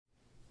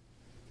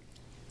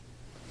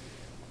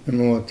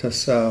Namo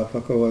tassa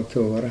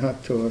bhagavato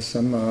arahato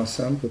samma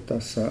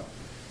sambuddhassa.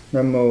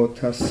 Namo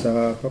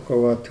tassa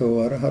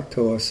bhagavato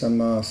arahato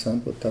samma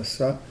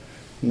sambuddhassa.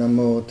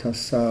 Namo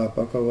tassa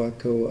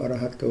bhagavato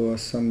arahato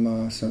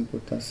samma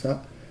sambuddhassa.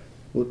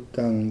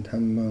 Buddhang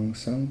dhammang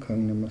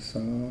sanghang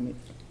namasami.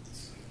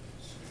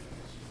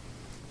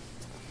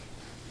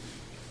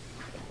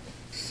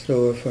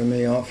 So if I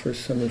may offer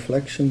some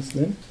reflections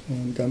then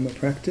on Dhamma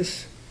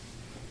practice.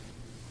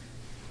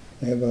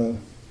 I have a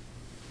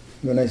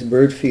nice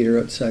bird feeder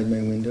outside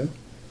my window,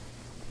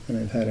 and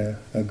I've had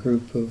a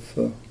group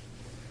of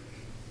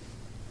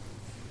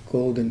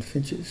golden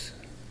finches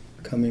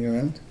coming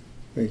around,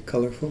 very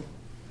colorful.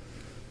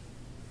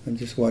 I'm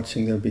just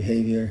watching their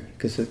behavior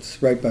because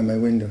it's right by my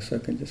window, so I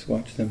can just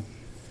watch them.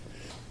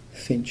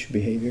 Finch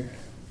behavior.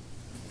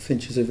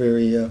 Finches are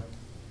very,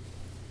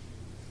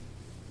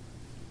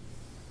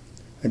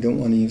 I don't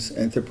want to use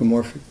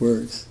anthropomorphic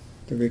words,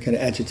 they're very kind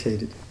of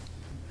agitated.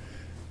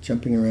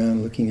 Jumping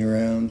around, looking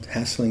around,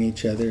 hassling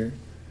each other,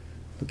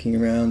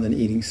 looking around and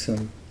eating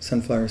some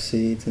sunflower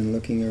seeds and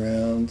looking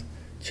around,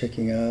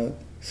 checking out.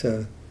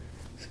 So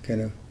it's a kind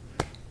of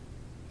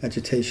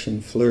agitation,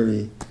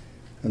 flurry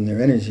on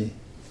their energy.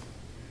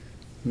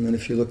 And then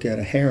if you look at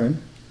a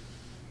heron,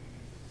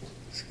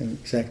 it's kind of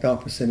the exact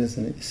opposite,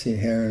 isn't it? You see a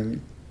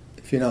heron,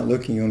 if you're not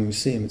looking, you only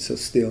see him, it's so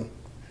still.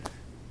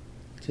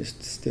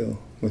 Just still,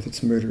 with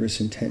its murderous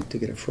intent to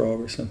get a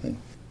frog or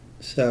something.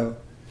 So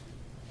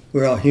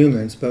we're all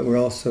humans, but we're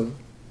also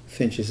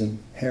finches and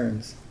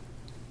herons.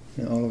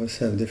 You know, all of us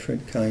have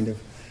different kind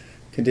of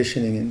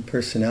conditioning and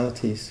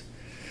personalities.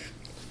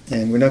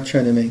 And we're not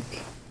trying to make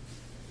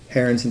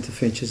herons into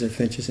finches or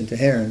finches into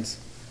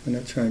herons. We're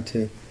not trying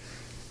to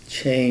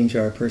change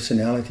our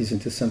personalities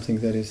into something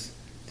that is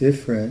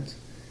different.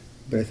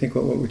 But I think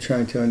what we're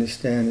trying to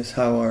understand is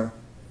how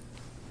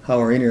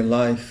our inner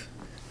life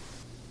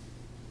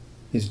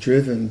is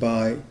driven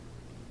by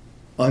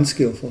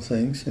unskillful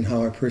things, and how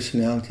our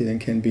personality then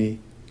can be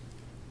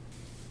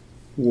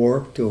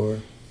warped or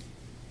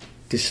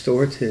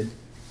distorted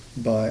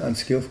by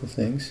unskillful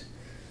things,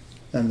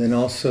 and then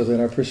also that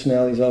our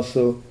personality is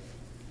also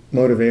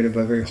motivated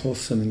by very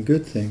wholesome and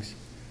good things,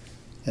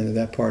 and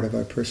that part of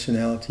our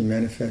personality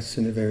manifests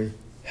in a very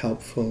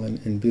helpful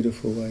and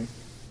beautiful way,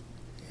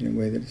 in a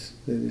way that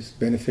is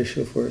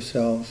beneficial for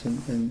ourselves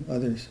and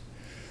others.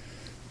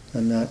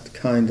 And that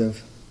kind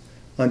of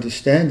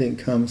understanding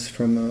comes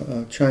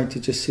from trying to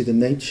just see the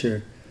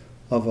nature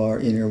of our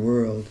inner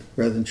world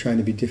rather than trying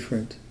to be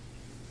different.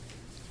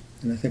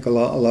 And I think a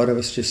lot of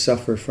us just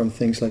suffer from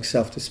things like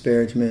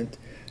self-disparagement,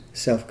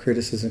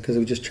 self-criticism, because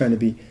we're just trying to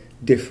be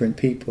different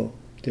people,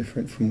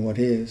 different from what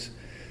is.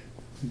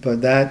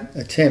 But that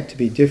attempt to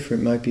be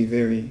different might be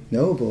very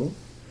noble,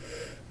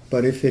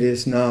 but if it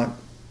is not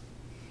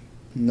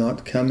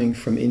coming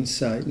from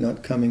insight,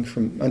 not coming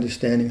from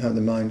understanding how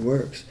the mind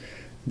works,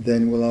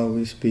 then we'll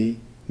always be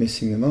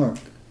missing the mark,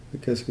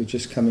 because we're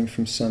just coming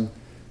from some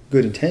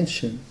good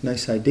intention,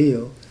 nice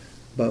ideal,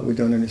 but we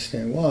don't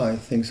understand why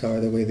things are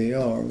the way they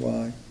are,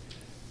 why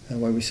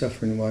we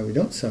suffer and why we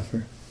don't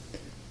suffer.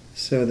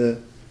 So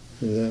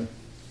the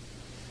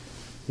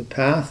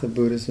path of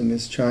Buddhism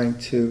is trying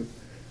to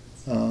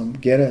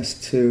get us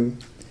to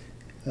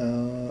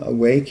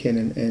awaken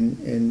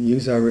and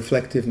use our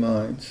reflective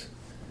minds.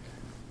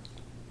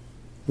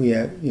 We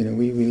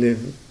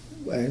live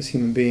as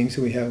human beings,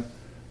 so we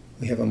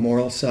have a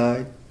moral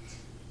side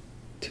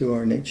to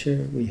our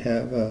nature, we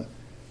have a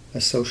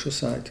social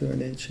side to our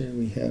nature,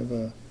 we have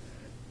a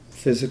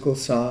physical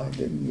side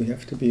that we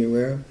have to be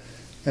aware of,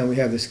 and we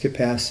have this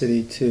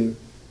capacity to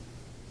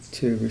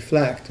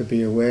reflect, to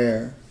be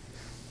aware.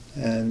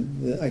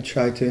 And I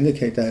try to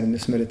indicate that in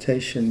this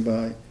meditation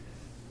by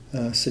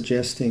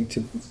suggesting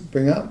to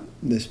bring up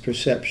this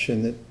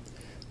perception that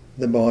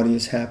the body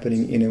is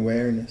happening in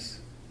awareness,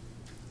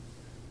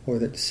 or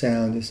that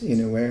sound is in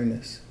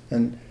awareness.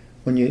 And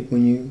when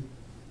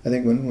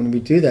we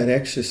do that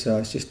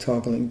exercise, just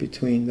toggling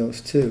between those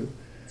two,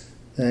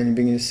 then you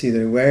begin to see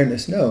that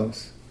awareness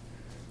knows.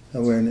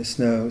 Awareness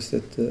knows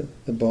that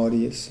the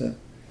body is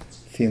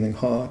feeling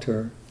hot,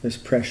 or there's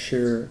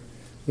pressure,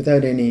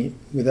 without any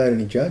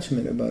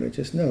judgment about it,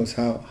 just knows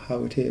how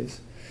it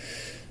is.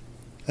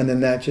 And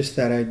then that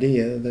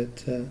idea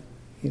that,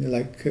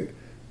 like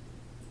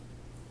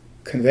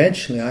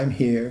conventionally I'm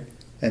here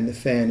and the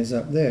fan is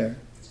up there,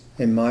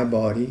 and my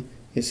body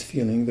is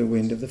feeling the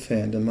wind of the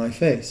fan on my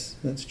face.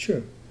 That's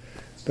true.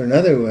 But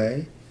another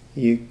way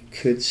you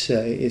could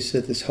say is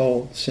that this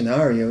whole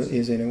scenario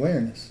is in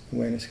awareness.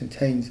 Awareness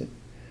contains it.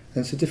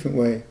 And it's a different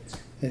way.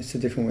 It's a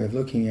different way of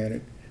looking at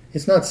it.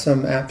 It's not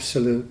some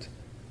absolute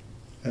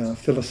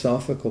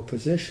philosophical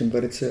position,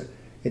 but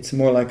it's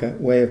more like a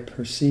way of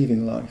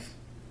perceiving life.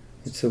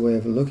 It's a way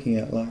of looking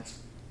at life.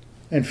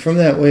 And from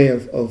that way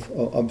of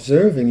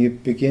observing, you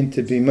begin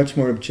to be much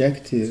more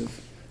objective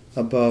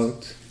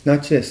about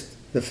not just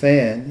the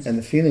fan and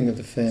the feeling of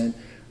the fan,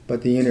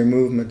 but the inner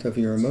movement of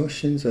your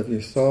emotions, of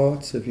your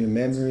thoughts, of your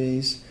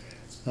memories,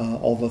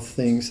 all the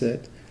things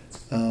that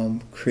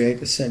create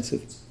a sense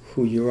of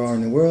who you are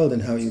in the world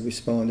and how you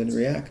respond and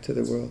react to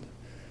the world.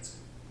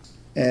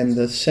 And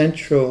the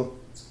central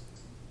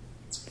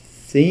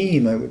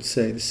theme, I would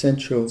say, the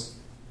central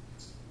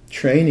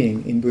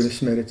training in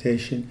Buddhist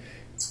meditation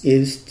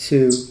is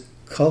to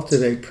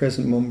cultivate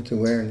present moment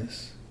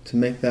awareness, to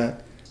make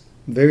that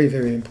very,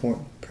 very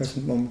important,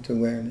 present moment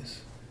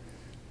awareness.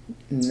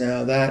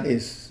 Now that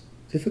is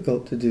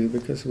difficult to do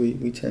because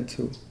we tend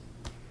to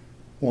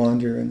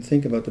wander and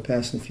think about the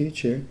past and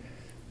future,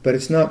 but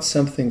it's not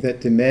something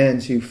that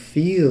demands you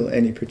feel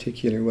any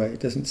particular way. It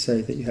doesn't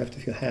say that you have to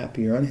feel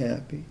happy or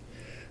unhappy,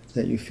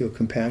 that you feel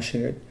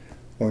compassionate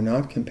or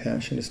not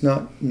compassionate. It's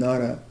not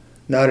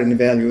an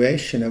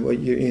evaluation of what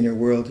your inner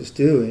world is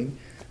doing.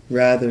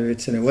 Rather,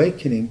 it's an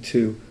awakening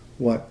to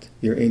what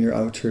your inner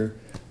outer,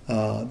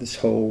 this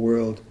whole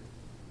world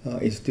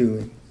is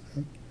doing.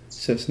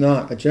 So it's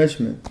not a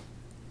judgment.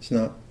 It's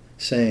not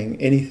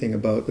saying anything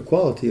about the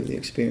quality of the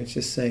experience,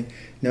 just saying,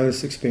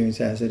 notice the experience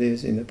as it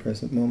is in the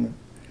present moment.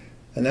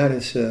 And that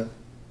is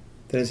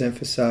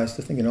emphasized,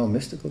 I think, in all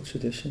mystical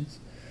traditions.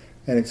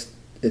 And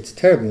it's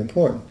terribly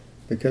important,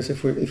 because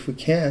if we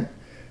can't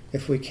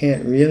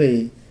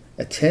really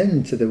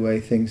attend to the way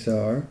things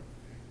are,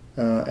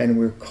 and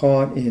we're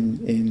caught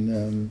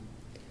in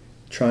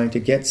trying to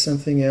get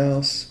something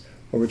else,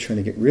 or we're trying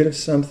to get rid of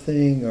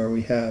something, or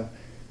we have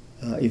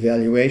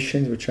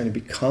evaluations, we're trying to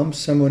become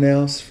someone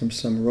else from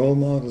some role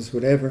models,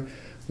 whatever,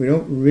 we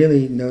don't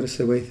really notice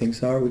the way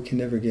things are, we can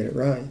never get it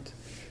right.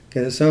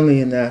 Because it's only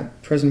in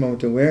that present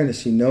moment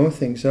awareness you know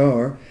things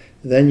are,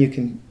 then you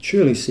can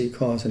truly see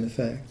cause and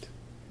effect.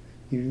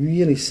 You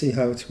really see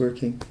how it's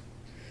working.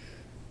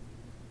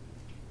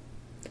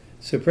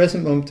 So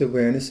present moment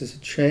awareness is a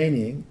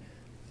training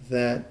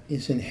that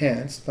is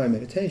enhanced by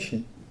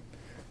meditation.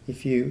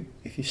 If you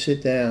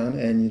sit down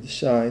and you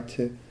decide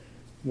to,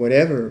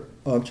 whatever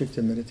object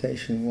of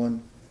meditation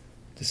one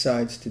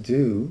decides to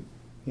do,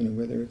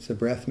 whether it's a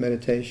breath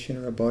meditation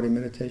or a body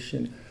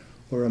meditation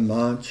or a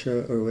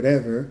mantra or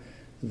whatever,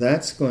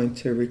 that's going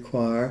to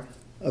require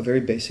a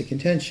very basic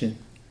intention.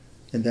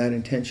 And that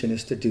intention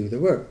is to do the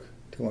work,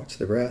 to watch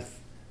the breath,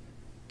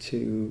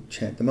 to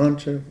chant the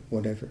mantra,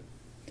 whatever.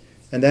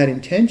 And that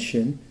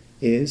intention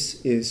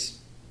is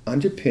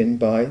underpinned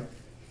by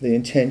the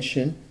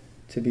intention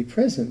to be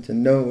present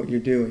and know what you're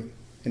doing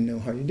and know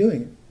how you're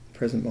doing it,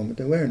 present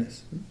moment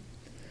awareness.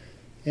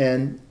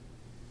 And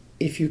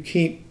if you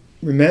keep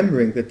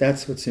remembering that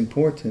that's what's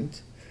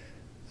important,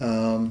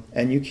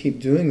 and you keep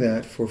doing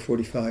that for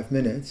 45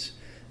 minutes,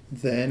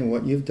 then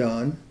what you've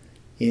done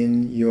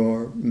in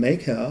your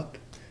makeup,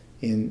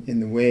 in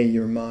the way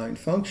your mind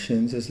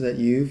functions, is that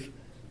you've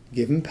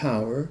given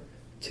power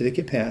to the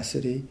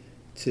capacity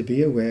to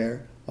be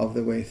aware of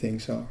the way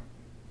things are.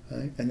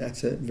 Right? And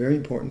that's a very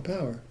important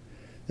power.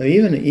 Now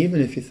even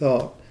if you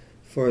thought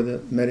for the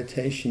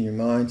meditation your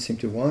mind seemed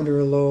to wander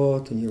a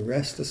lot and you're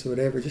restless or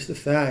whatever, just the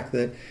fact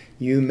that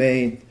you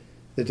made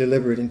the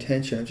deliberate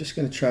intention, I'm just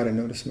going to try to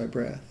notice my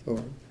breath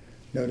or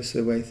notice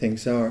the way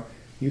things are,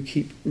 you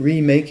keep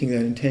remaking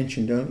that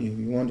intention, don't you?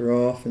 You wander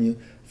off and you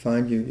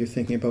find you're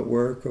thinking about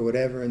work or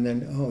whatever, and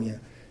then, oh yeah,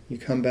 you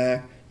come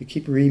back, you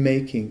keep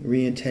remaking,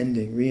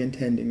 re-intending.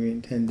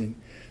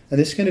 And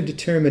this kind of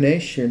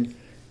determination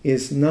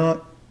is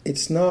not,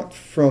 it's not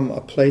from a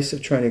place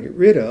of trying to get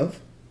rid of,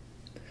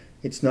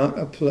 it's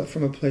not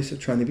from a place of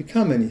trying to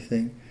become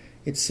anything,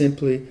 it's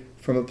simply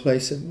from a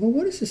place of, well,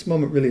 what is this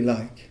moment really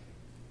like?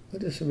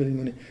 What does it really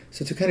mean?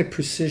 So it's a kind of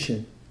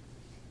precision.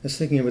 I was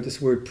thinking about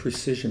this word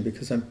precision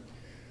because I'm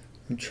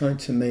trying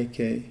to make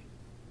a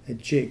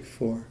jig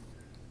for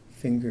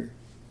finger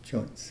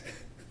joints.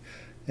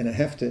 And I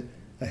have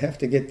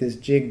to get this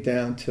jig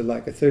down to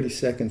like a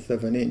 32nd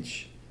of an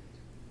inch.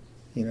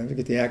 To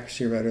get the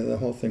accuracy right or the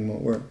whole thing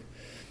won't work.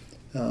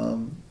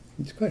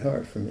 It's quite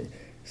hard for me.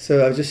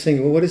 So I was just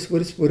thinking, well,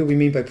 what do we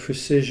mean by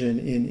precision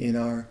in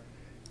our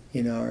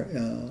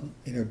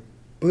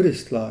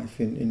Buddhist life,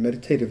 in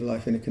meditative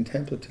life, in a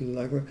contemplative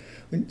life?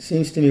 It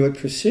seems to me what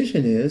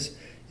precision is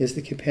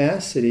the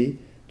capacity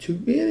to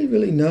really,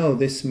 really know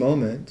this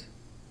moment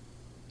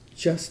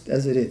just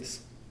as it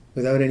is,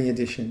 without any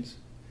additions,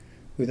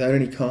 without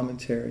any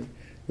commentary,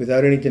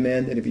 without any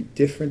demand that it be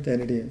different than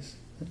it is.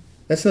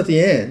 That's not the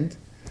end,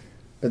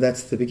 but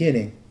that's the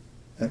beginning.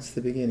 That's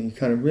the beginning. You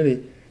kind of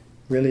really,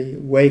 really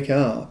wake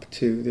up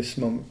to this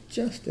moment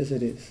just as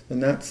it is.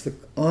 And that's the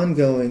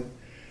ongoing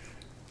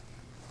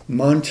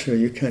mantra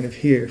you kind of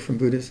hear from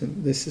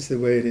Buddhism. This is the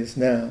way it is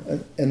now.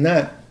 And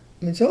that,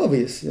 it's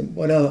obvious.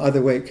 What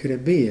other way could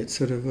it be? It's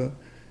sort of a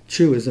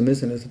truism,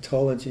 isn't it? A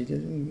tautology.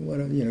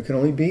 It can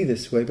only be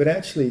this way. But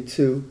actually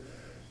to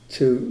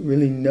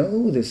really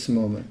know this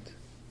moment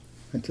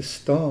and to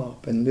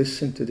stop and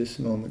listen to this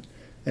moment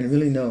and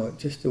really know it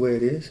just the way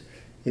it is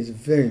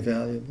very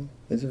valuable.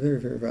 It's very,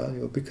 very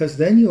valuable, because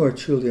then you are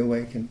truly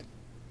awakened.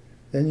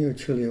 Then you are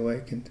truly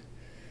awakened.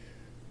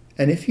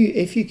 And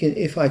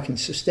if I can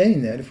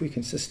sustain that, if we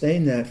can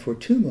sustain that for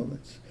 2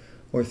 moments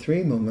or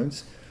 3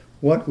 moments,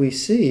 what we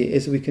see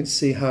is we can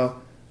see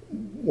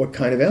what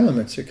kind of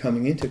elements are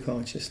coming into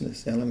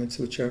consciousness, elements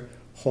which are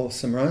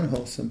wholesome or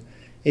unwholesome.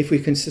 if we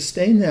can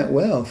sustain that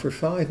well for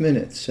 5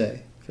 minutes,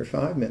 say, for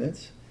 5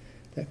 minutes,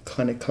 that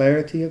kind of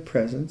clarity of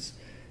presence,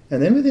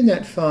 and then within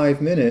that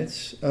 5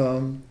 minutes,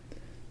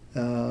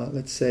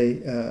 let's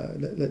say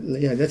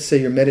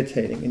you're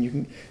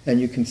meditating, and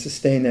you can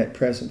sustain that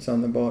presence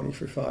on the body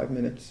for 5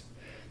 minutes,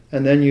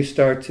 and then you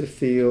start to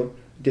feel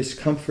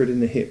discomfort in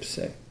the hips,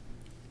 say,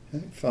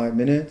 5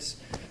 minutes,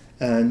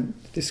 and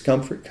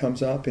discomfort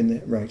comes up in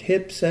the right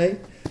hip, say.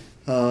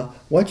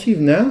 What you've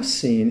now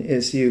seen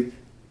is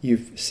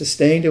you've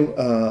sustained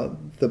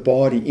the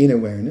body in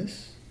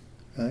awareness.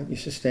 Right? You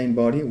sustain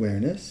body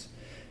awareness,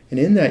 and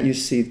in that you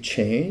see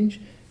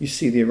change. You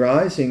see the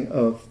arising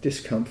of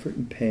discomfort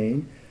and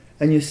pain,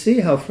 and you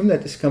see how from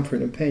that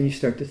discomfort and pain you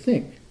start to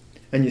think,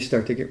 and you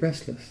start to get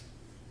restless.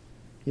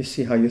 You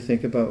see how you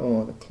think about,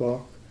 the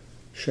clock,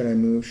 should I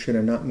move, should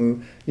I not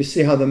move? You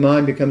see how the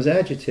mind becomes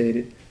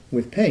agitated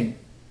with pain,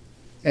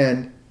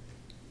 and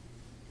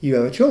you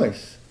have a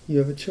choice. You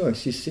have a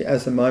choice. You see,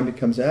 as the mind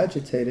becomes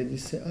agitated, you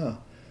say,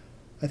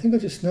 I think I'll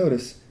just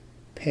notice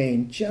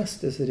pain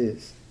just as it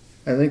is.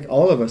 I think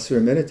all of us who are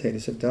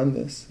meditators have done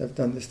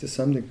this to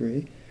some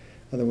degree.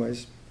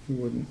 Otherwise, we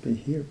wouldn't be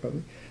here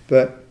probably.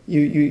 But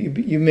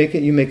you make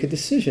a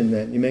decision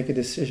then. You make a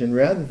decision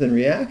rather than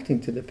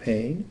reacting to the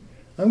pain.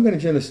 I'm going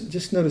to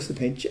just notice the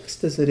pain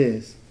just as it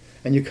is,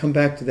 and you come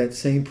back to that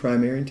same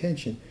primary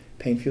intention.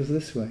 Pain feels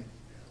this way,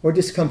 or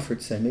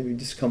discomfort. Say maybe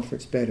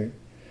discomfort's better,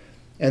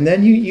 and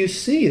then you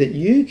see that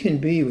you can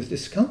be with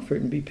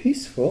discomfort and be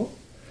peaceful,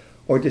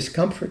 or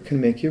discomfort can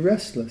make you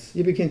restless.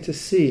 You begin to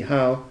see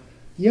how.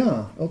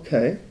 Yeah,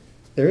 okay,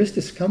 there is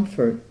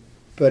discomfort,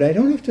 but I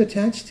don't have to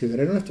attach to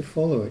it. I don't have to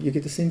follow it. You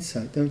get this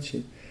insight, don't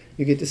you?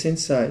 You get this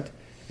insight.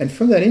 And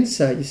from that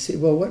insight, you see,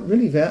 well,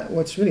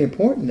 what's really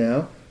important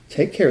now,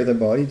 take care of the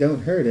body,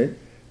 don't hurt it,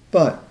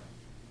 but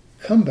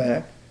come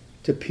back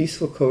to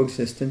peaceful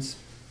coexistence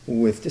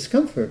with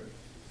discomfort.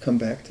 Come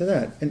back to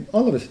that. And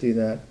all of us do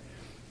that.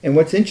 And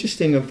what's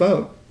interesting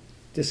about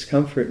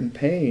discomfort and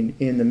pain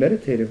in the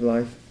meditative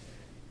life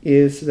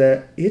is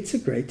that it's a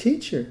great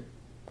teacher.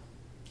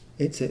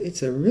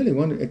 It's a really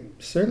wonderful,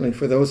 certainly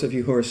for those of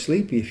you who are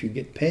sleepy, if you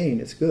get pain,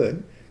 it's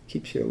good,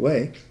 keeps you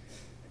awake.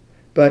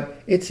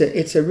 But it's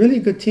a really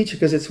good teacher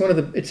because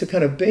it's a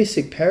kind of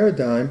basic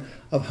paradigm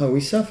of how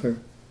we suffer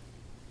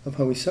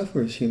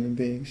as human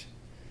beings.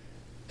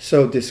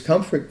 So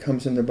discomfort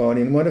comes in the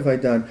body, and what have I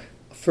done?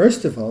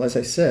 First of all, as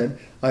I said,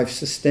 I've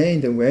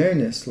sustained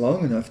awareness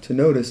long enough to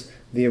notice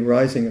the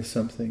arising of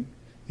something,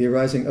 the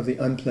arising of the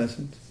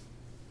unpleasant,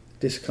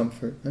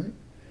 discomfort, right?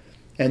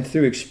 And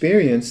through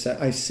experience,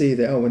 I see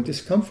that, when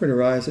discomfort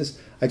arises,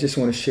 I just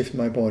want to shift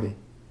my body.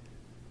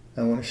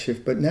 I want to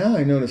shift. But now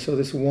I notice,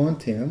 this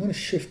wanting, I want to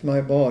shift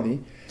my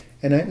body.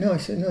 And I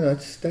said, no,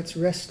 that's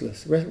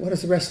restless. What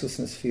does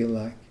restlessness feel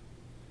like?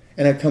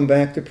 And I come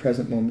back to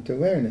present moment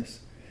awareness.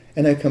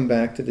 And I come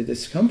back to the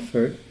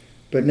discomfort.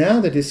 But now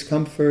the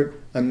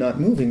discomfort, I'm not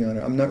moving on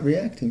it. I'm not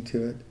reacting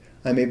to it.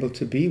 I'm able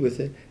to be with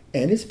it.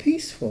 And it's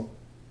peaceful.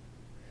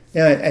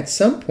 Now, at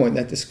some point,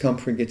 that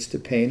discomfort gets to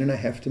pain, and I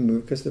have to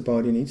move because the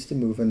body needs to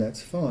move, and that's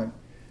fine.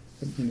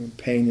 But,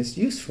 pain is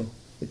useful.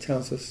 It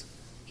tells us,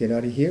 get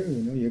out of here,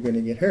 you're going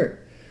to get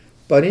hurt.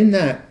 But in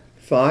that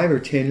 5 or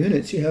 10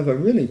 minutes, you have a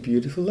really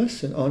beautiful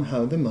lesson on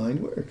how the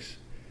mind works.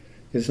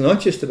 It's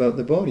not just about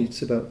the body,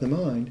 it's about the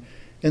mind.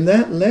 And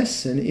that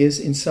lesson is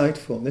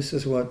insightful. This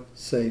is what,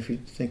 say, if you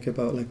think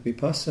about like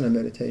Vipassana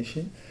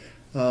meditation,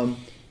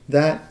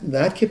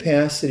 that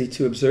capacity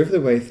to observe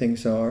the way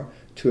things are,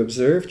 to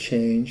observe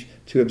change,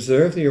 to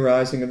observe the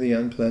arising of the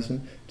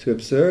unpleasant, to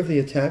observe the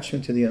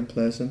attachment to the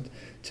unpleasant,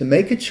 to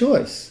make a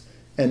choice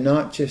and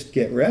not just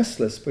get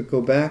restless, but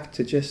go back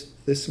to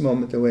just this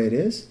moment the way it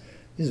is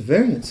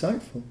very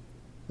insightful,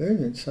 very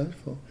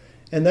insightful.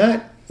 And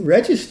that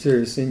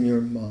registers in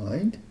your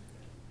mind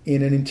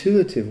in an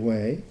intuitive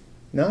way,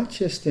 not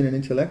just in an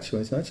intellectual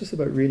way. It's not just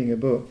about reading a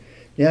book.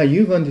 Now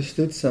you've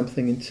understood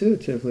something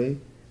intuitively,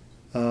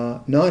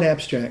 not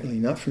abstractly,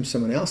 not from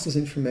someone else's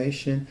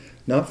information,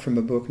 not from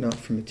a book, not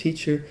from a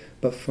teacher,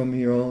 but from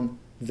your own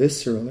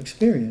visceral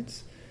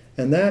experience.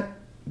 And that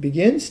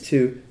begins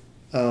to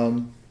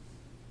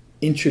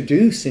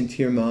introduce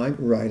into your mind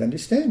right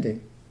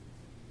understanding.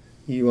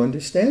 You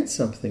understand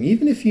something.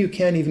 Even if you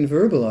can't even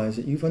verbalize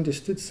it, you've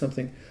understood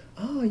something.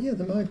 Yeah,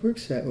 the mind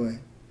works that way.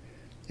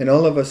 And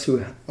all of us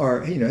who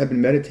are, have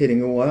been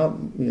meditating a while,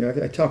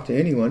 I talk to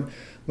anyone,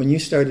 when you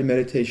started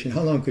meditation,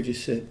 how long could you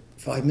sit?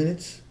 5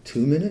 minutes?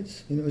 2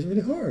 minutes? It was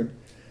really hard.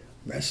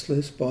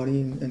 Restless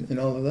body and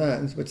all of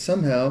that. But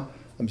somehow,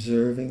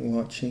 observing,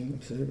 watching,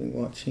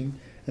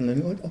 and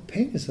learning,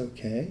 pain is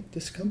okay,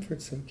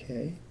 discomfort's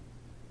okay.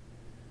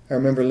 I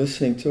remember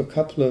listening to a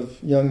couple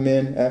of young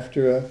men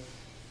after a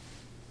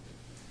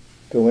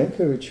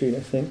Goenka retreat, I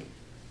think,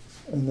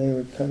 and they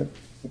were kind of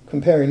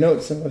comparing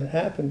notes on what had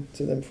happened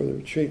to them for the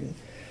retreat. And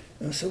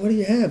I said, what do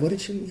you have? How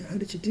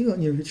did you do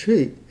on your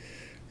retreat?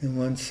 And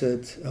one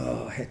said,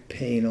 I had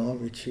pain all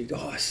retreat.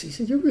 He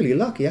said, you're really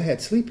lucky. I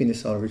had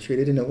sleepiness all retreat.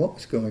 I didn't know what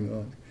was going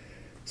on.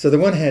 So the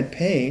one had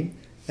pain,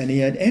 and he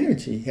had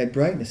energy, he had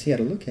brightness. He had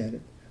to look at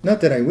it.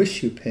 Not that I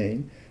wish you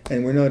pain,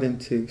 and we're not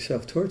into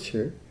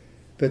self-torture,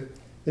 but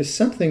there's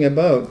something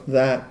about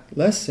that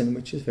lesson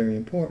which is very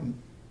important.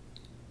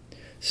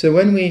 So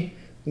when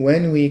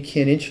we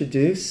can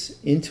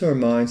introduce into our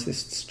minds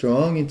this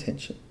strong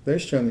intention, very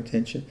strong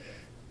intention,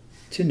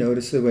 to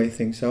notice the way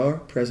things are,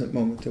 present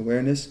moment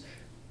awareness,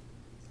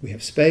 we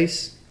have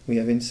space, we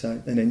have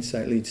insight, and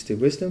insight leads to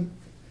wisdom.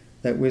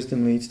 That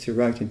wisdom leads to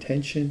right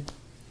intention,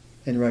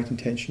 and right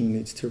intention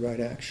leads to right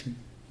action,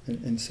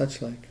 and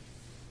such like.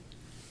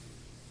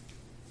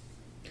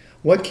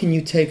 What can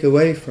you take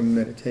away from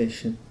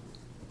meditation?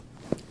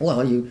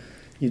 Well, you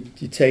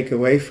take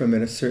away from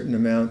it a certain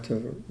amount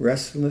of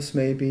restfulness,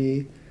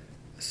 maybe,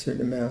 a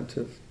certain amount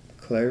of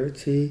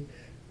clarity,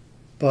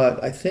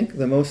 but I think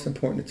the most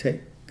important to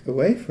take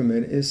away from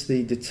it is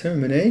the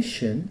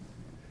determination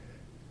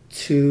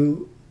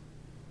to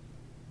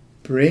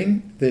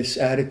bring this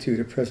attitude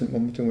of present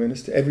moment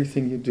awareness to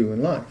everything you do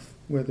in life,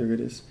 whether it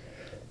is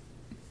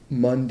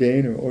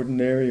mundane or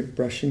ordinary, or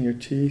brushing your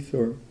teeth,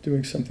 or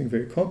doing something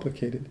very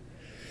complicated.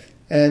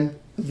 And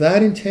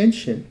that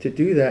intention to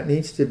do that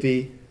needs to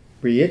be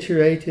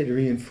reiterated,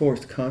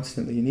 reinforced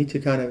constantly. You need to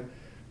kind of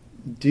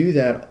do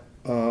that.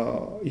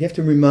 You have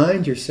to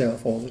remind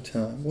yourself all the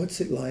time, what's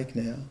it like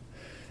now?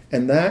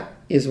 And that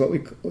is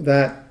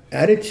that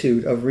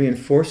attitude of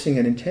reinforcing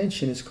an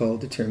intention is called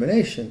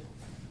determination,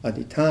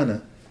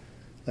 adhitthana.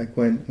 Like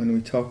when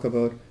we talk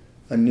about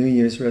a New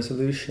Year's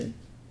resolution,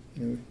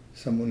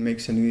 someone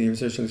makes a New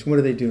Year's resolution. What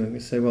are they doing? They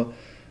say, well,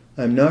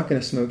 I'm not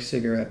going to smoke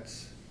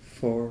cigarettes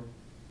for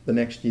the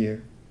next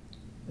year.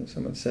 And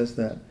someone says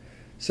that.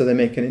 So they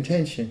make an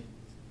intention.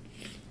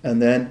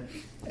 And then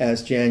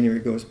as January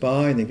goes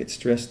by and they get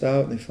stressed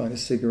out and they find a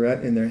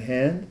cigarette in their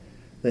hand,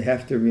 they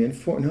have to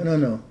reinforce,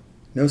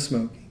 no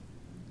smoking,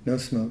 no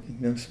smoking,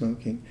 no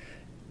smoking.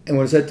 And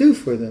what does that do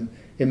for them?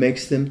 It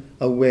makes them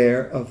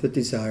aware of the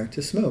desire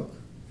to smoke.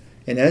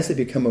 And as they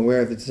become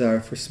aware of the desire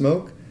for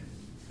smoke,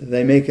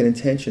 they make an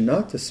intention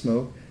not to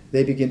smoke,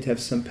 they begin to have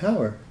some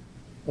power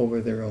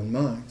over their own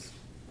minds.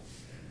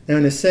 Now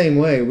in the same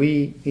way,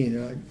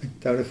 I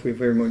doubt if we have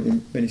very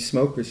many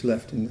smokers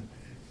left in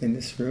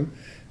this room,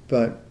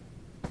 but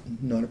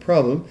not a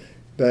problem.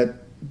 But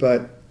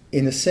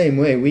in the same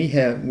way, we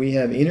have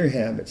inner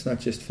habits, not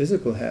just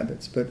physical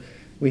habits, but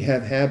we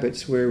have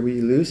habits where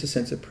we lose a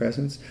sense of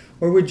presence,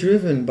 or we're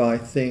driven by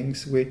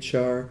things which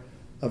are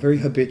very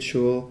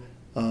habitual,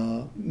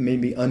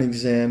 maybe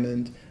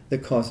unexamined,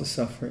 that causes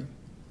suffering,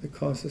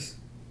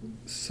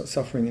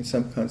 suffering in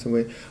some kinds of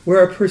way, where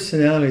our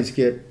personalities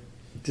get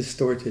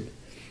distorted.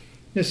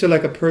 So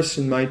like a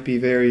person might be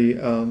very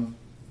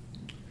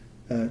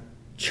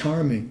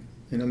charming,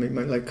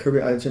 like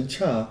Ajahn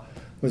Chah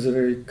was a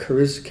very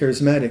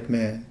charismatic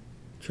man,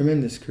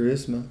 tremendous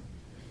charisma.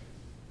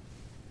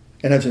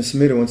 And Ajahn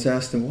Sumedho once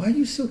asked him, why are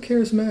you so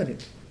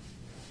charismatic?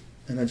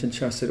 And Ajahn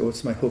Chah said,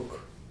 it's my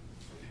hook.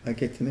 I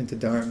get them into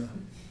Dharma.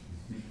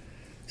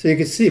 So you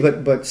can see,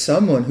 but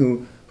someone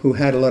who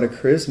had a lot of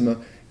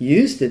charisma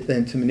used it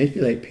then to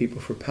manipulate people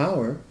for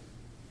power,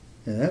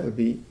 and that would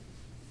be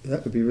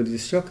really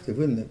destructive,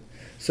 wouldn't it?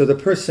 So the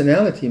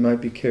personality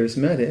might be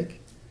charismatic,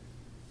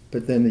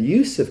 but then the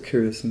use of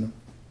charisma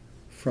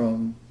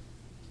from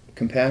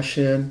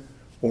compassion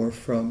or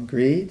from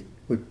greed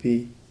would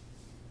be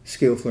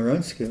skillful or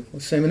unskillful.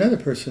 Same, another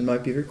person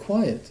might be very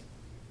quiet,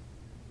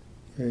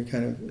 very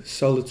kind of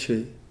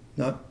solitary,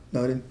 not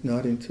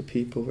into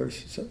people, very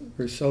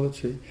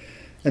solitary.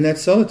 And that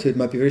solitude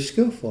might be very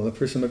skillful. The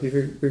person might be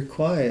very, very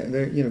quiet,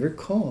 very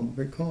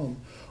calm.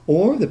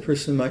 Or the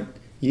person might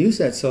use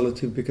that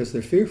solitude because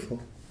they're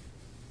fearful.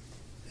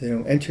 They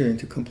don't enter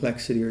into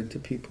complexity or into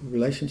people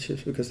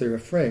relationships because they're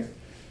afraid.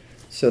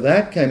 So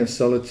that kind of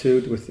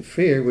solitude with the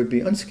fear would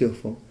be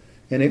unskillful,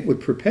 and it would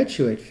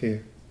perpetuate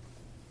fear.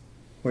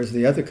 Whereas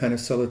the other kind of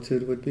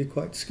solitude would be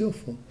quite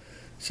skillful.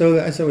 So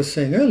as I was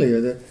saying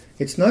earlier, that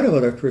it's not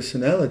about our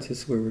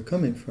personalities where we're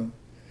coming from.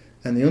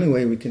 And the only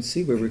way we can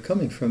see where we're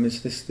coming from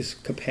is this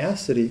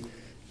capacity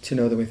to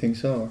know the way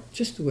things are,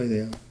 just the way they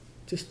are,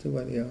 just the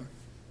way they are.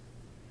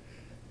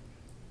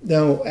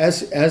 Now,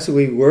 as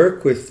we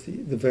work with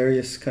the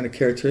various kind of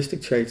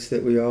characteristic traits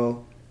that we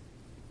all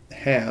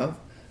have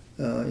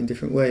in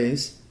different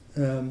ways,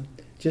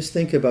 just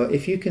think about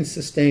if you can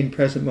sustain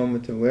present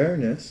moment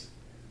awareness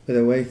with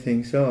the way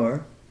things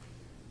are,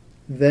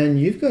 then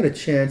you've got a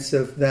chance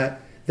of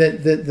that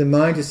the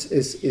mind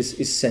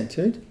is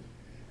centered,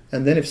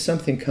 and then if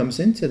something comes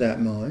into that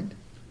mind,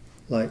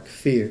 like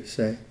fear,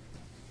 say,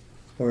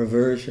 or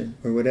aversion,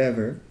 or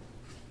whatever,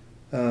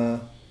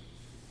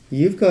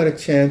 you've got a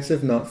chance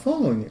of not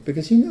following it,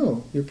 because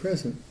you're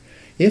present.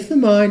 If the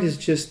mind is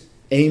just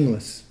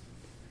aimless,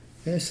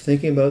 just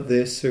thinking about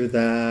this or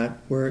that,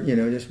 or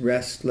just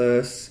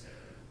restless,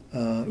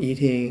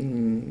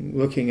 eating,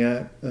 looking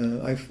at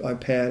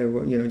iPad,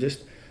 or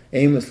just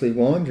aimlessly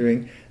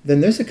wandering,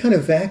 then there's a kind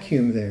of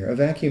vacuum there, a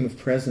vacuum of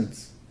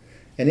presence.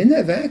 And in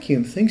that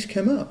vacuum, things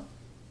come up.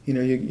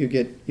 You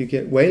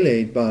get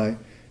waylaid by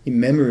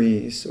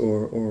memories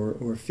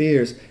or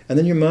fears, and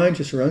then your mind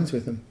just runs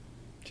with them.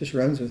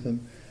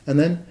 And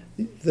then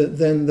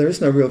then there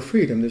is no real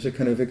freedom. There's a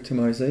kind of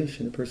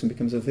victimization. The person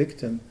becomes a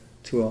victim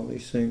to all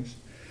these things.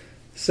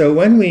 So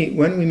when we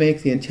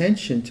make the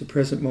intention to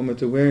present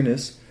moment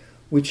awareness,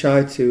 we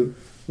try to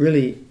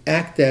really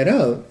act that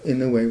out in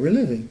the way we're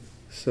living.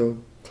 So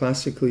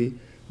classically,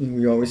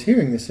 we're always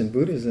hearing this in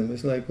Buddhism.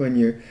 It's like when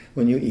you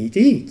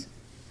eat.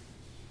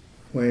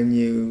 When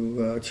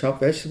you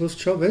chop vegetables,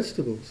 chop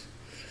vegetables.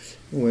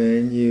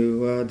 When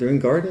you doing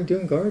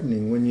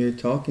gardening. When you're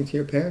talking to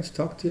your parents,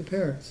 talk to your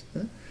parents.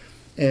 Huh?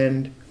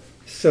 And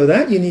so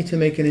that you need to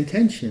make an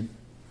intention.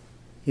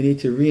 You need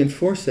to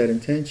reinforce that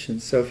intention.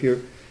 So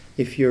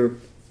if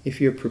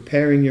you're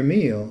preparing your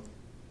meal,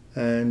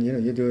 and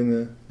you're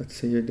doing let's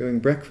say you're doing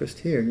breakfast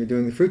here, and you're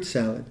doing the fruit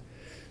salad.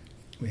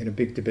 We had a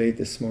big debate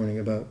this morning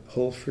about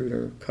whole fruit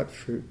or cut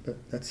fruit, but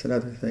that's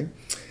another thing.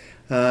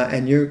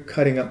 And you're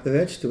cutting up the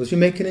vegetables. You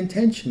make an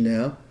intention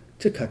now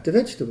to cut the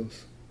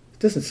vegetables. It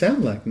doesn't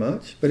sound like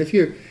much, but if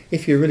you're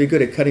really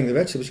good at cutting the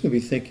vegetables, you're going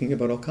to be thinking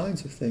about all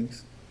kinds of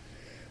things.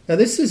 Now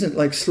this isn't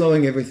like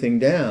slowing everything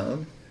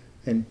down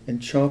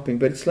and chopping,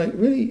 but it's like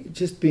really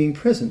just being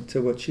present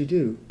to what you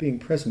do, being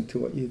present to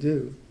what you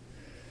do.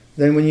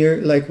 Then when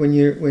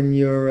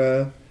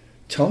you're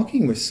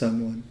talking with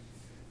someone,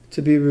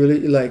 to be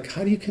really like,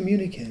 how do you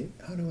communicate?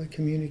 How do I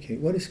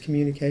communicate? What is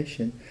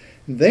communication?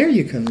 And there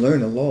you can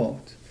learn a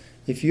lot.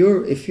 If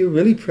you're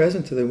really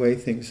present to the way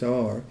things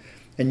are,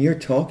 and you're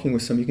talking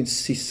with someone, you can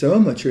see so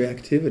much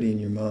reactivity in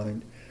your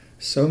mind,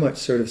 so much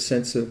sort of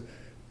sense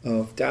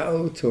of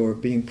doubt or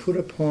being put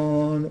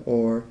upon,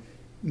 or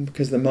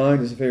because the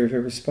mind is very,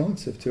 very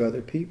responsive to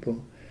other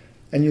people.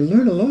 And you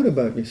learn a lot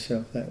about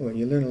yourself that way.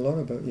 You learn a lot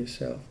about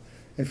yourself.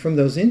 And from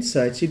those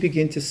insights, you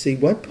begin to see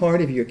what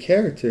part of your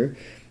character,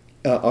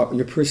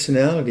 your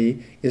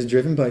personality, is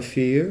driven by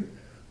fear,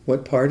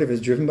 what part of it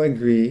is driven by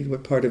greed,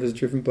 what part of it is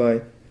driven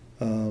by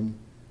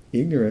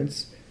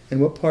ignorance,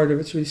 and what part of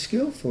it's really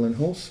skillful and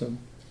wholesome.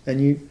 And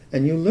you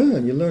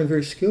learn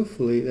very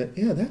skillfully that,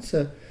 yeah, that's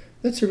a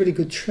really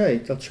good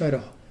trait. I'll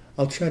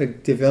try to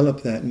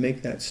develop that and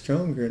make that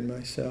stronger in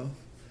myself.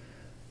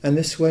 And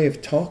this way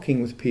of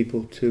talking with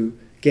people to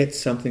get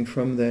something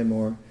from them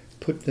or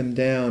put them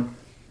down,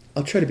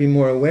 I'll try to be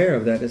more aware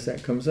of that as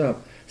that comes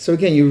up. So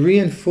again, you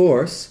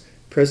reinforce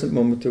present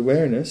moment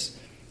awareness.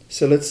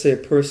 So let's say a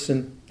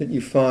person that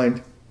you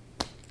find,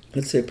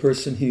 let's say a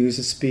person who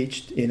uses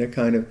speech in a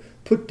kind of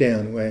put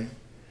down way.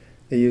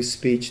 They use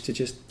speech to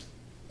just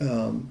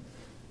a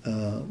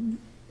kind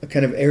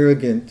of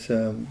arrogant,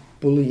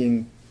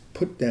 bullying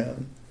put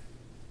down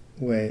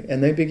way.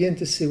 And they begin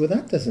to see, well,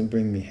 that doesn't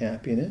bring me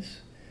happiness.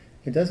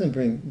 It doesn't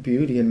bring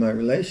beauty in my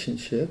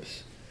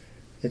relationships.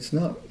 It's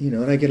not,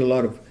 and I get a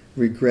lot of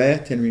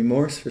regret and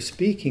remorse for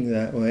speaking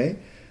that way.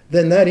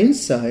 Then that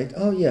insight,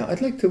 oh yeah,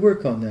 I'd like to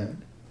work on that.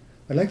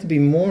 I'd like to be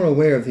more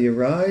aware of the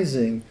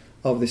arising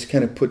of this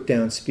kind of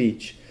put-down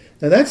speech.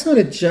 Now that's not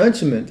a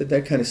judgment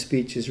that kind of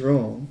speech is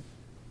wrong.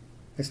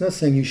 It's not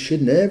saying you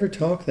should never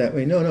talk that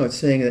way. No, it's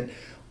saying that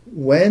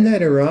when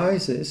that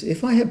arises,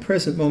 if I have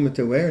present moment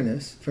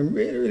awareness, if I'm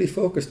really, really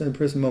focused on the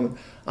present moment,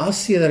 I'll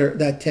see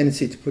that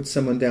tendency to put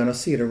someone down, I'll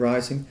see it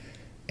arising,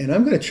 and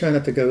I'm going to try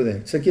not to go there.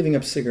 It's like giving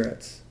up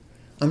cigarettes.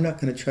 I'm not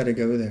going to try to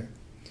go there.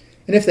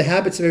 And if the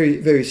habit's very,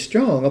 very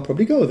strong, I'll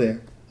probably go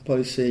there. I'll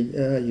probably say,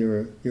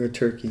 you're a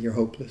turkey, you're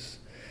hopeless.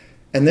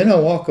 And then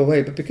I'll walk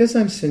away. But because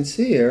I'm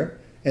sincere,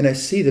 and I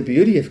see the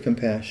beauty of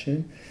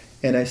compassion,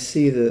 and I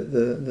see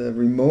the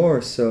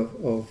remorse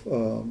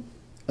of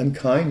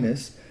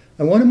unkindness,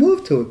 I want to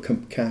move to a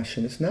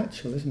compassion. It's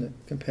natural, isn't it?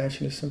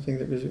 Compassion is something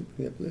that is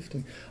really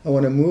uplifting. I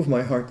want to move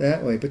my heart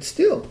that way. But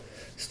still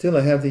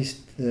I have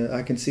these,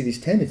 I can see these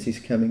tendencies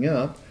coming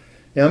up.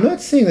 Now, I'm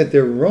not saying that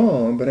they're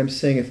wrong, but I'm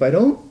saying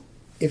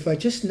if I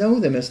just know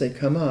them as they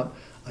come up,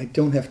 I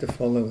don't have to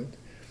follow it.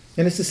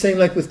 And it's the same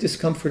like with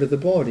discomfort of the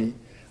body.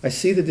 I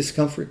see the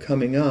discomfort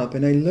coming up,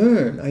 and I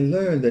learn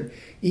that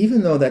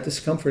even though that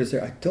discomfort is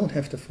there, I don't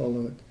have to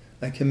follow it.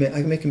 I can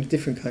make a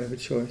different kind of a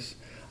choice.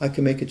 I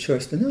can make a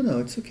choice to, no,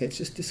 it's okay, it's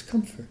just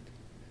discomfort.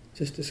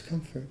 Just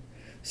discomfort.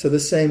 So the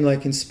same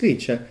like in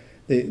speech.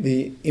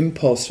 The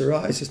impulse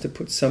arises to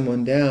put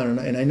someone down,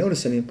 and I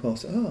notice an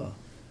impulse,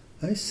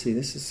 I see,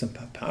 this is some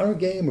power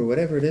game or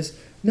whatever it is.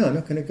 No, I'm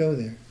not going to go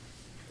there.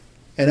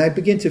 And I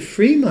begin to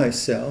free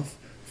myself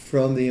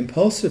from the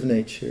impulsive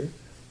nature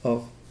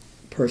of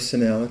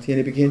personality, and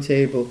I begin to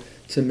able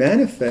to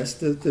manifest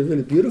the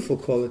really beautiful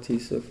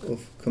qualities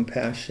of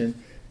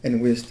compassion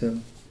and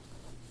wisdom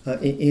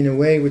in a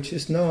way which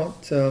is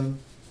not,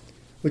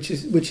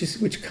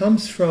 which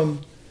comes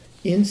from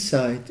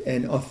insight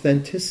and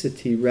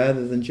authenticity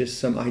rather than just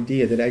some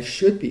idea that I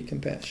should be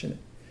compassionate.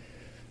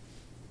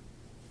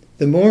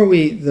 The more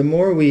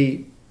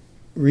we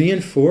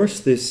reinforce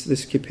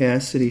this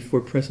capacity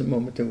for present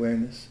moment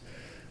awareness,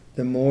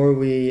 the more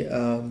we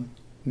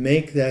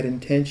make that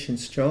intention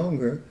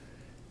stronger,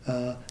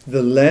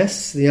 the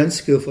less the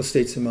unskillful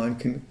states of mind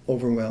can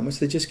overwhelm us.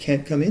 They just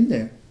can't come in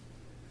there.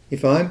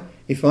 If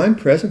I'm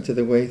present to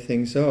the way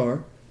things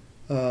are,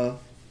 I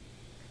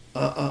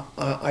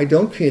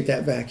don't create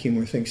that vacuum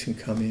where things can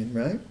come in,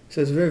 right? So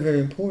it's very, very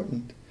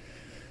important.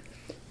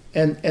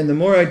 And the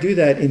more I do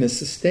that in a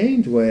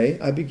sustained way,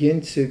 I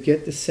begin to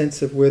get the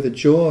sense of where the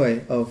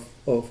joy of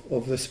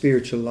the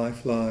spiritual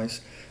life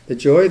lies. The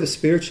joy of the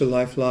spiritual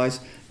life lies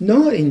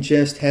not in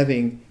just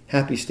having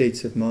happy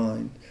states of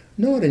mind,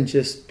 not in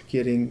just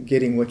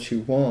getting what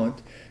you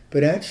want,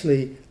 but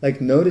actually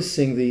like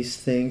noticing these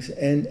things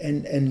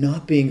and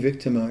not being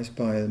victimized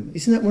by them.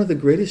 Isn't that one of the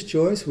greatest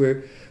joys,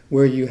 where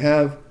you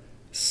have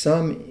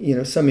some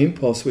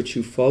impulse which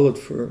you followed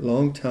for a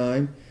long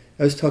time?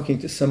 I was talking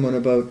to someone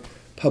about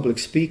public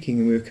speaking,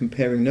 and we were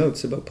comparing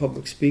notes about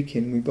public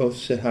speaking. We both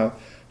said how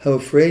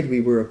afraid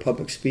we were of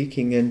public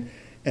speaking,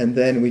 and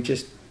then we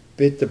just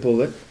bit the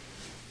bullet,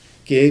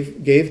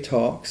 gave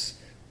talks,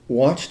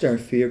 watched our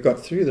fear, got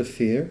through the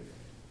fear,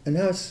 and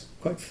now it's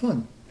quite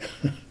fun.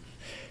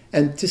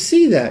 And to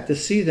see that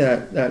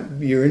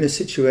you're in a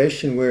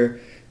situation where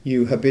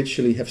you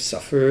habitually have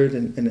suffered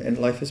and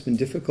life has been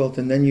difficult,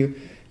 and then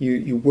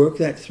you work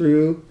that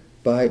through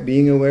by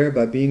being aware,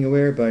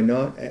 by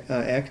not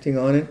acting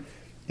on it,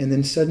 and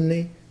then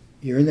suddenly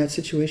you're in that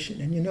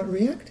situation and you're not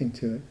reacting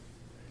to it.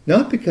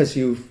 Not because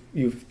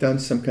you've done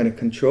some kind of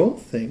control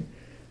thing,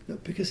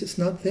 but because it's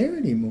not there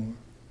anymore.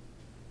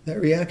 That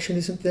reaction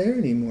isn't there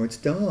anymore. It's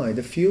died.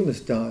 The fuel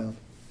is dialed.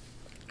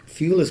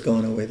 Fuel has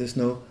gone away. There's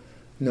no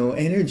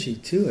energy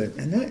to it.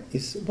 And that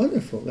is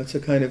wonderful. That's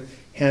a kind of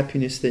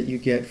happiness that you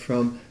get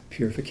from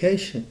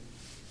purification.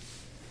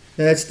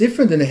 Now that's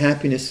different than a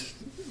happiness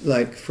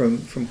like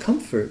from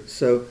comfort.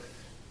 So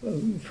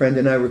a friend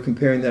and I were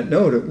comparing that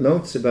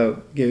notes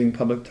about giving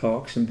public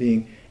talks and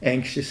being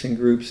anxious in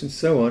groups and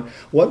so on.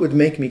 What would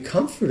make me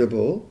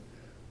comfortable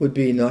would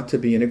be not to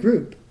be in a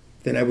group.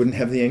 Then I wouldn't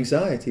have the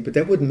anxiety. But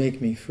that wouldn't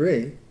make me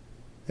free.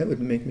 That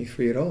wouldn't make me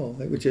free at all.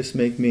 That would just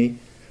make me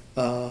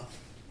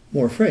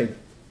more afraid.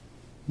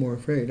 More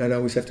afraid. I'd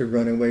always have to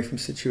run away from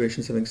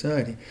situations of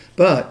anxiety.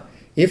 But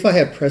if I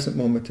have present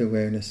moment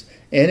awareness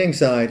and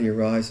anxiety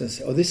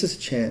arises, oh, this is a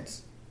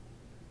chance.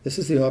 This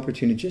is the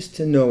opportunity just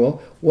to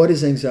know, what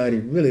is anxiety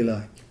really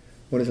like?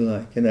 What is it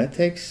like? And that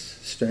takes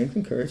strength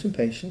and courage and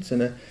patience.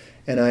 And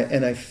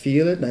I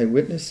feel it and I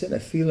witness it. I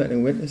feel it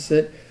and I witness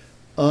it.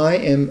 I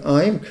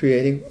am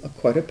creating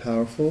quite a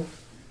powerful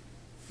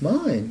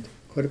mind,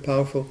 quite a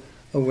powerful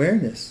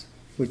awareness,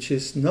 which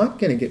is not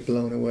going to get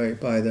blown away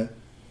by the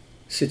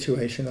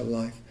situation of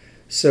life.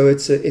 So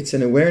it's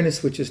an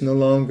awareness which is no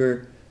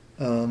longer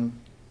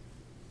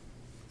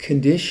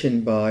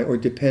conditioned by or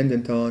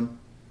dependent on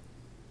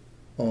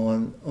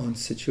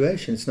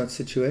situation. It's not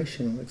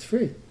situational. It's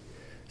free.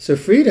 So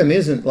freedom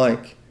isn't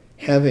like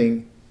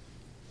having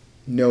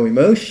no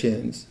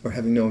emotions or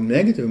having no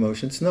negative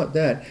emotions. It's not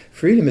that.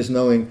 Freedom is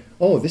knowing,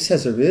 oh, this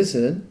has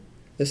arisen.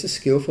 This is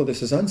skillful.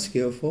 This is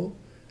unskillful.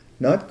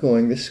 Not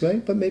going this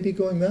way, but maybe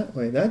going that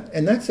way.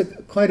 That's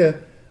quite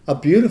a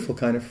beautiful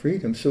kind of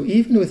freedom. So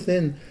even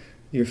within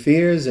your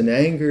fears and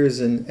angers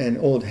and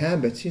old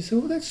habits, you say,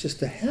 well, that's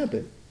just a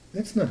habit.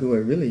 That's not who I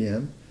really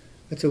am.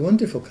 That's a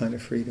wonderful kind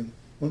of freedom.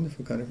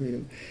 Wonderful kind of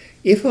freedom.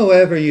 If,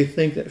 however, you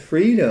think that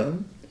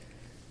freedom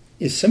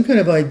is some kind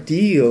of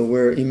ideal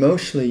where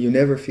emotionally you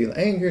never feel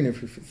anger, you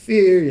never feel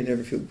fear, you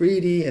never feel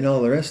greedy, and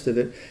all the rest of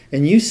it,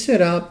 and you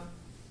set up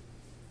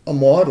a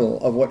model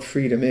of what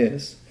freedom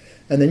is,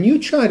 and then you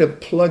try to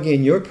plug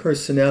in your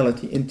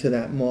personality into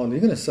that model, you're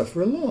going to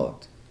suffer a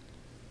lot.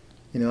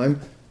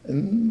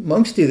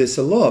 Monks do this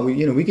a lot.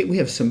 We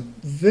have some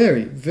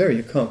very, very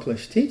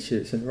accomplished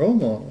teachers and role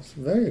models,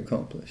 very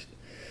accomplished,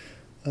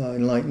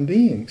 enlightened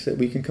beings that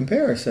we can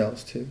compare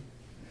ourselves to.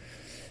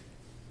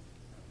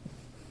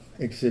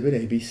 Exhibit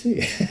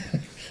ABC,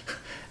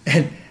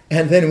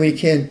 and then we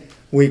can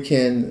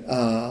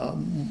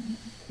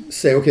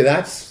say, okay,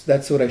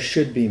 that's what I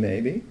should be,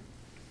 maybe.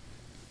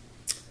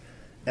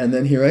 And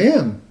then here I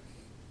am,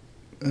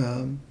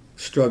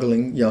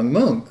 struggling young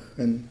monk,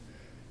 and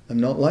I'm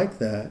not like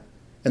that.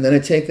 And then I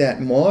take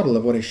that model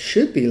of what I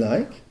should be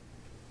like,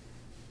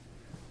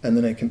 and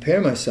then I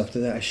compare myself to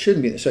that. I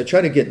shouldn't be there. So I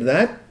try to get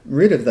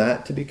rid of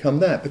that to become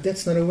that. But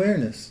that's not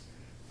awareness.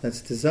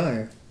 That's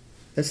desire.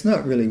 That's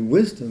not really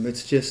wisdom.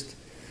 It's just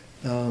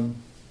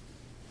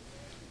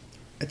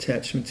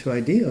attachment to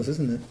ideals,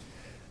 isn't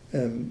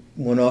it?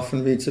 One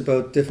often reads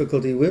about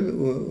difficulty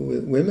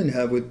women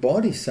have with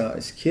body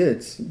size,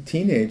 kids,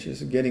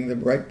 teenagers, getting the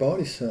right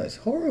body size.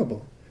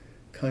 Horrible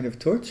kind of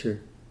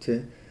torture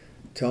to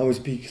always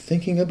be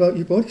thinking about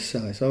your body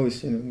size,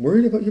 always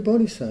worried about your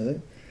body size.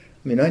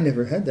 I mean, I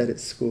never had that at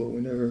school.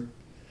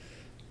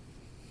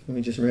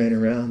 We just ran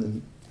around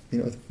and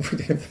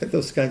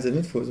those kinds of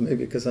influences.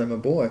 Maybe because I'm a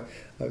boy.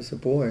 I was a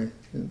boy.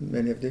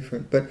 Many have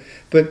different.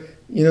 But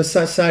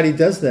society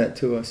does that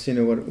to us.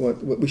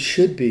 What we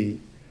should be,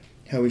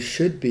 how we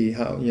should be,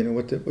 how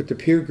what the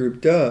peer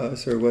group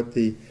does, or what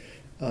the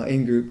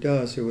in group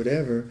does, or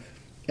whatever.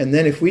 And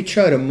then if we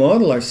try to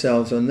model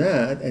ourselves on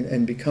that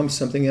and become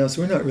something else,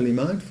 we're not really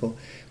mindful.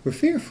 We're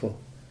fearful.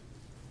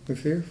 We're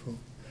fearful.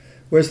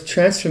 Whereas the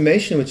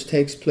transformation which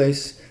takes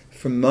place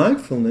from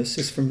mindfulness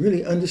is from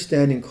really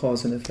understanding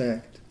cause and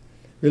effect.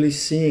 Really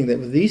seeing that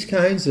with these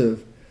kinds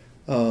of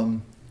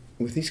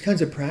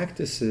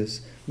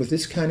practices, with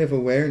this kind of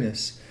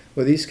awareness,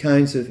 with these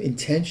kinds of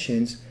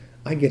intentions,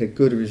 I get a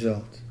good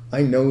result.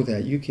 I know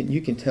that. You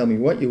can tell me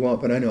what you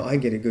want, but I know I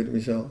get a good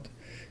result.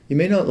 You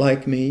may not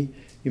like me,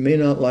 you may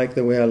not like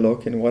the way I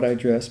look and what I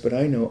dress, but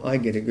I know I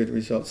get a good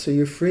result. So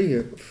you're free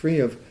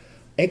of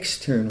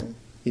external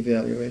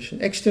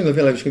evaluation. External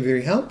evaluation can be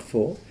very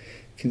helpful.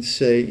 Can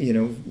say,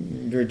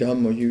 you're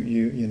dumb, or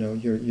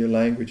your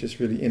language is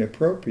really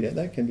inappropriate.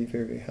 That can be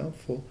very, very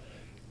helpful.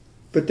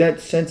 But that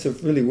sense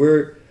of really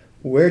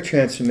where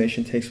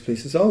transformation takes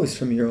place is always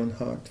from your own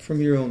heart,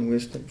 from your own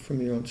wisdom,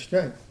 from your own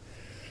strength.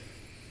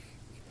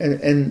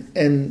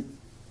 And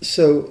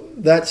so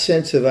that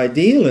sense of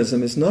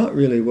idealism is not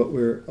really what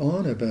we're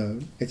on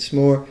about. It's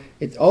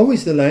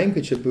always the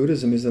language of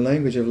Buddhism is the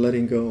language of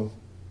letting go,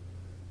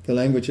 the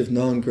language of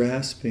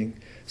non-grasping.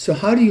 So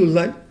how do you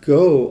let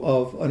go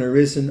of an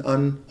arisen,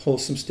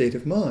 unwholesome state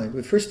of mind?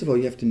 Well, first of all,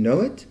 you have to know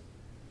it.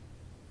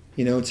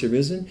 You know it's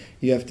arisen.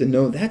 You have to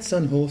know that's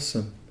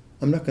unwholesome.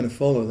 I'm not going to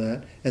follow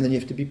that. And then you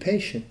have to be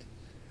patient.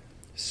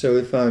 So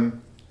if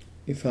I'm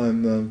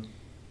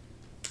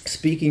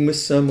speaking with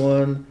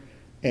someone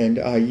and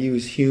I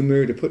use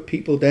humor to put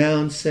people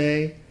down,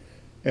 say,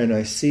 and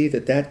I see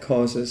that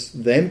causes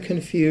them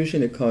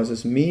confusion, it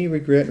causes me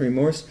regret and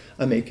remorse,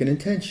 I make an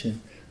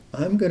intention.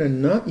 I'm going to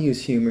not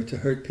use humor to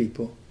hurt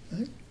people.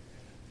 Right?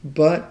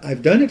 But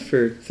I've done it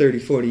for 30,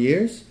 40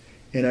 years,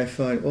 and I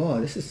find,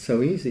 this is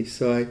so easy.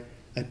 So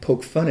I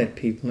poke fun at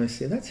people, and I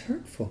say, that's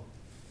hurtful.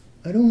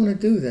 I don't want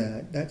to do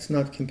that. That's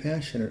not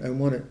compassionate. I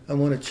want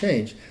to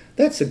change.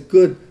 That's a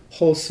good,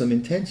 wholesome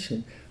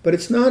intention. But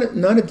it's not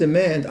a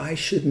demand, I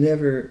should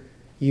never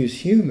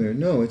use humor.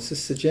 No, it's a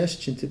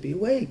suggestion to be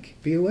awake.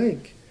 Be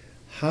awake.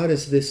 How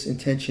does this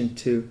intention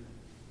to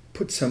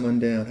put someone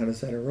down, how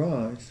does that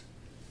arise?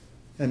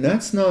 And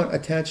that's not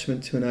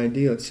attachment to an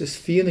ideal. It's just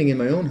feeling in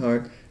my own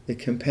heart that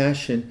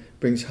compassion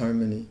brings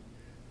harmony,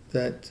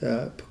 that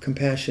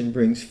compassion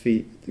brings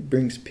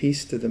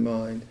peace to the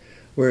mind,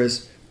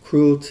 whereas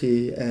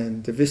cruelty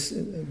and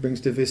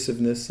brings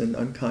divisiveness and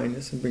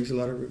unkindness and brings a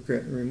lot of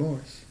regret and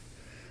remorse.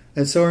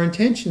 And so our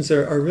intentions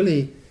are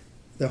really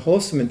the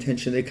wholesome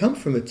intention. They come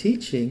from a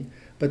teaching,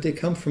 but they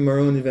come from our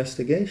own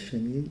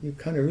investigation. You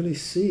kind of really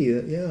see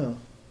that,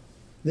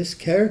 this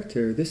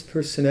character, this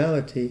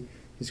personality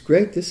is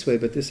great this way,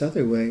 but this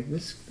other way, there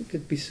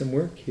could be some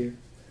work here.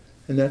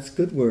 And that's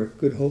good work,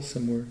 good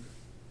wholesome work.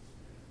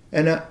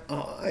 And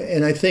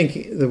I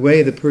think the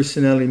way the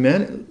personality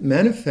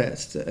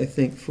manifests, I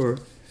think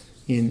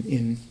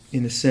in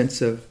a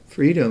sense of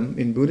freedom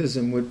in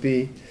Buddhism would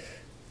be,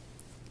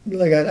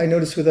 like I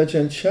noticed with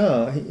Ajahn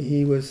Chah,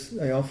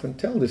 I often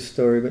tell this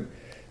story, but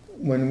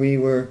when I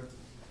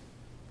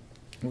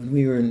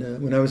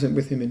was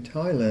with him in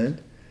Thailand,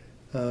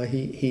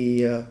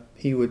 he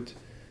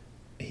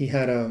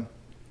had a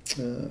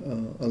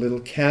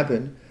little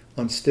cabin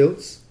on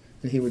stilts,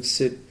 and he would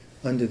sit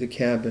under the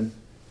cabin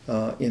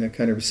in a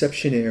kind of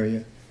reception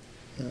area,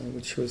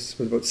 which was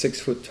about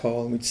 6 foot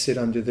tall, and we'd sit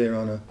under there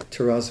on a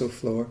terrazzo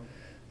floor,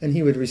 and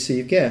he would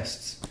receive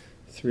guests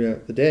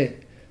throughout the day.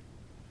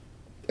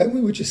 And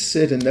we would just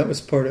sit, and that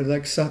was part of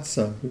like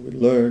satsang. We would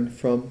learn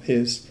from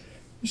his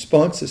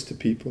responses to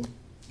people.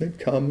 They'd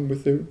come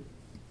with their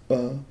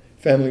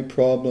family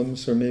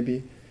problems, or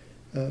maybe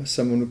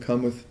someone would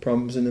come with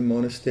problems in the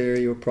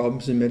monastery or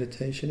problems in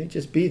meditation. He'd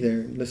just be there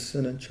and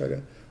listen and try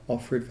to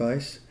offer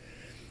advice.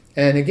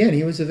 And again,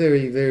 he was a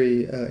very,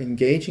 very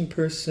engaging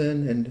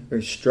person and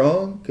very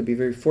strong, could be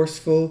very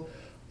forceful,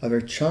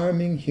 very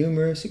charming,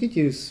 humorous. He could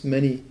use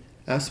many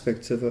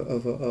aspects of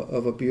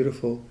a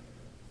beautiful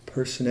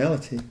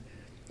personality.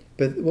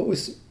 But what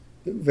was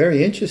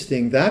very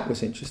interesting,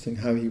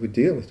 how he would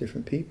deal with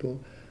different people.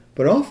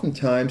 But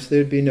oftentimes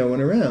there'd be no one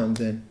around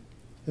then.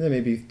 And then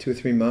maybe 2 or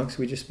 3 monks,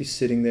 we'd just be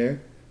sitting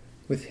there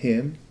with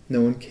him.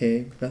 No one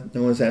came, no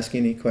one was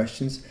asking any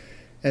questions.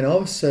 And all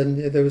of a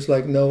sudden there was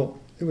no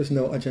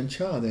Ajahn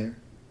Chah there.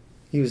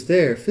 He was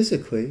there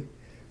physically,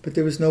 but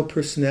there was no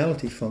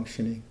personality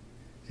functioning.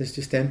 There's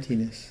just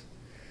emptiness.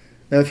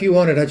 Now if you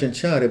wanted Ajahn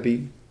Chah to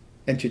be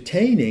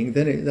entertaining,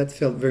 then that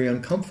felt very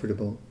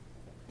uncomfortable.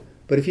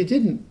 But if you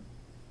didn't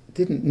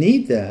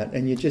need that,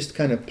 and you just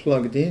kind of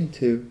plugged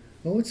into,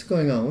 what's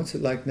going on? What's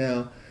it like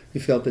now?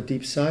 You felt the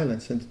deep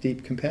silence and the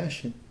deep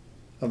compassion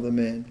of the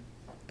man.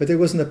 But there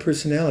wasn't a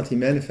personality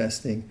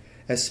manifesting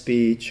as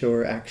speech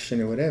or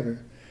action or whatever.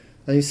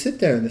 And you sit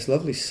there in this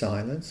lovely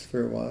silence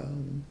for a while,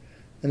 and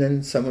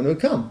then someone would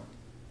come.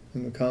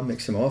 And would come,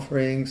 make some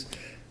offerings,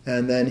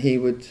 and then he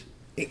would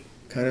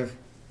kind of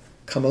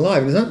come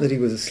alive. It's not that he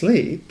was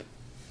asleep.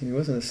 He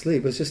wasn't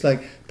asleep. It was just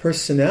like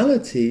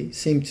personality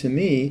seemed to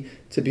me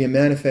to be a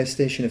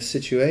manifestation of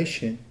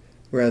situation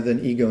rather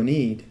than ego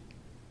need.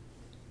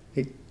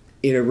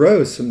 It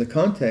arose from the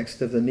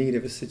context of the need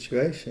of a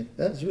situation.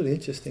 That was really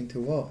interesting to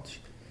watch.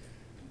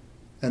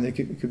 And it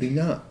could be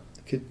not.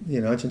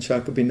 Ajahn Chah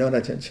could be not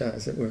Ajahn Chah,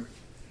 as it were.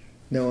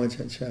 No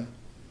Ajahn Chah.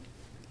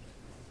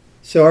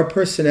 So our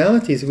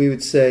personalities, we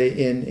would say,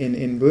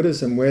 in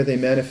Buddhism, where they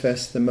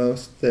manifest the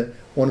most,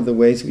 one of the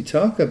ways we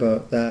talk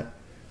about that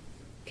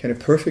kind of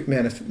perfect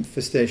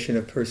manifestation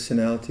of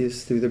personality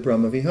is through the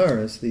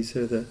Brahmaviharas. These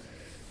are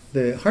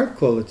the heart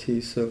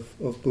qualities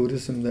of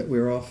Buddhism that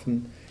we're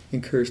often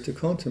encouraged to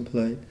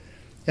contemplate.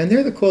 And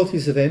they're the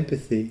qualities of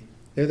empathy.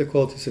 They're the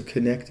qualities of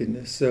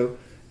connectedness. So,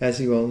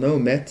 as you all know,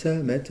 metta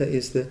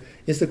is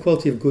the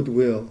quality of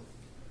goodwill.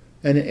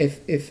 And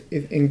if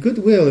in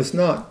goodwill is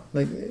not,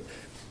 like,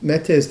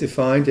 metta is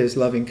defined as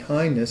loving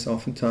kindness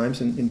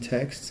oftentimes in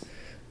texts,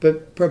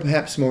 but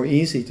perhaps more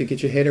easy to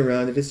get your head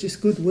around it is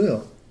just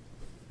goodwill.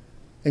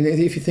 And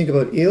if you think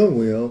about ill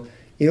will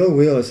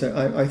is,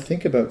 I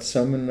think about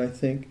someone and I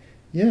think,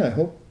 yeah, I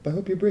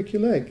hope you break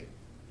your leg.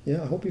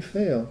 Yeah, I hope you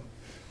fail.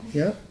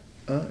 Yeah,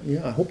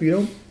 I hope you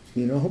don't,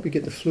 I hope you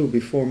get the flu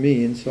before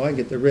me and so I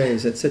get the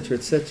raise, etc.,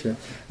 etc.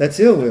 That's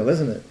ill will,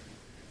 isn't it?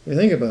 When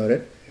you think about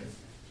it.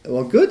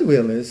 Well,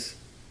 goodwill is,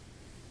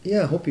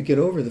 yeah, I hope you get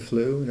over the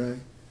flu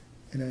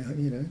and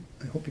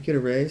I hope you get a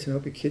raise and I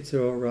hope your kids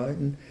are all right.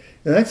 And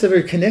that's a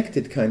very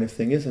connected kind of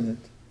thing, isn't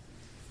it?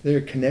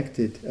 Very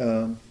connected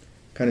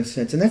kind of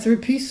sense. And that's very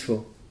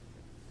peaceful.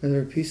 And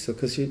very peaceful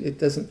because it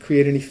doesn't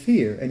create any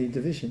fear, any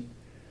division.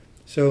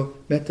 So,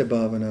 metta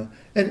bhavana.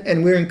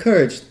 And we're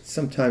encouraged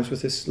sometimes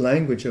with this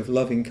language of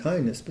loving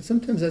kindness, but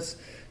sometimes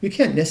you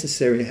can't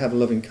necessarily have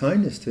loving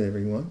kindness to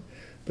everyone,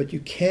 but you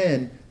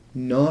can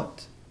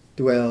not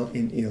dwell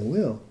in ill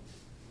will.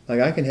 Like,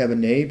 I can have a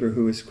neighbor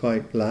who is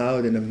quite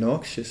loud and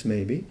obnoxious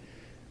maybe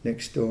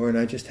next door, and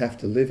I just have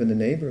to live in the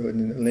neighborhood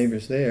and the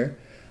neighbor's there.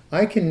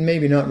 I can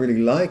maybe not really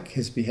like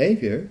his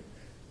behavior,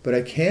 but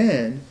I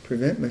can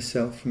prevent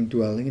myself from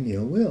dwelling in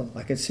ill will.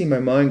 I can see my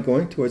mind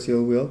going towards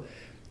ill will.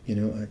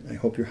 I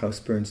hope your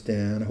house burns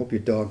down. I hope your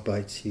dog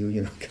bites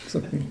you.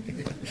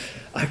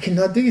 I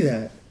cannot do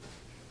that.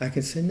 I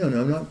can say, no,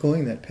 I'm not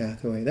going that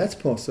pathway. That's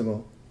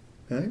possible,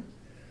 right?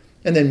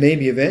 And then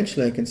maybe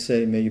eventually I can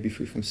say, may you be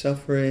free from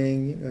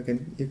suffering.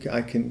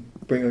 I can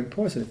bring on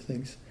positive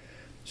things.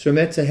 So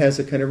metta has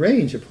a kind of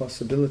range of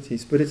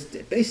possibilities, but it's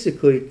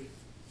basically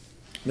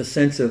the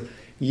sense of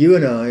you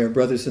and I are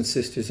brothers and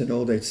sisters in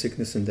old age,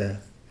 sickness, and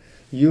death.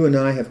 You and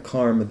I have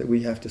karma that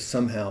we have to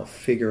somehow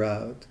figure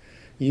out.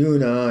 You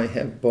and I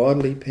have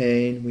bodily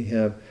pain, we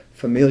have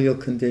familial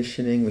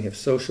conditioning, we have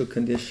social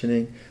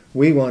conditioning.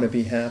 We want to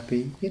be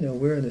happy.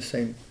 We're in the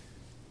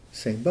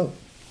same boat.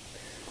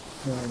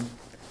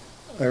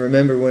 I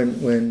remember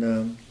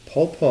when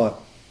Pol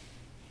Pot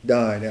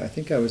died. I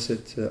think I was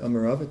at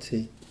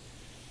Amaravati,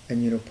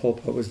 and Pol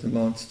Pot was the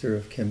monster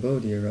of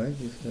Cambodia, right?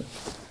 He was a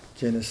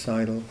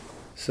genocidal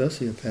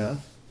sociopath.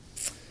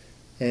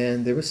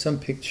 And there was some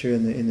picture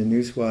in the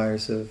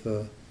newswires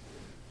of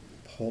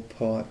Pol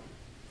Pot.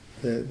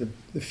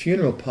 The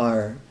funeral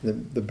pyre,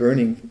 the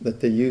burning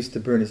that they used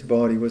to burn his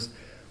body was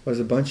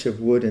a bunch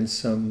of wood and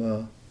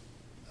some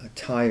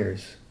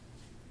tires.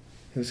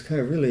 It was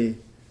kind of really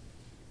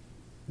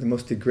the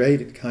most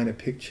degraded kind of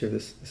picture of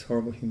this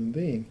horrible human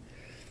being.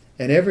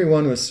 And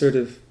everyone was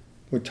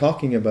we're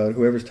talking about,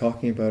 whoever's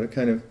talking about it,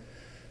 kind of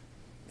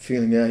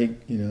feeling,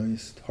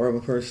 he's a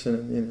horrible person,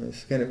 and,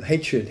 this kind of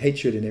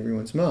hatred in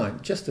everyone's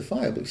mind,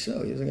 justifiably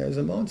so. He was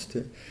a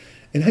monster.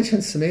 And Ajahn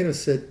Sumedho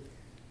said,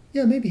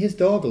 yeah, maybe his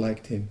dog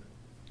liked him.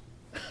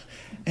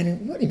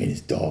 And what do you mean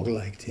his dog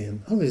liked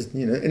him? And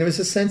it was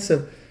a sense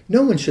of,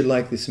 no one should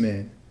like this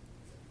man.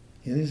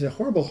 He's a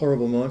horrible,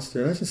 horrible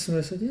monster. And Ajahn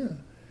Sumedho said, yeah.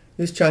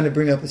 He was trying to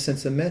bring up a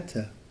sense of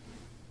metta,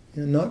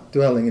 not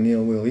dwelling in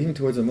ill will, even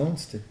towards a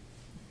monster.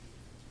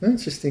 An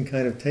interesting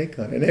kind of take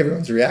on it. And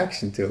everyone's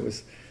reaction to it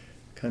was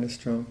kind of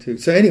strong too.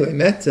 So anyway,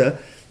 metta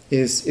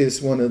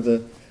is one of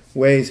the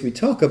ways we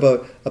talk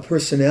about a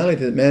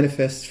personality that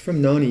manifests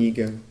from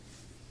non-ego,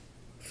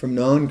 from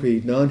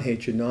non-greed,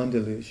 non-hatred,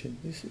 non-delusion.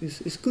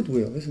 It's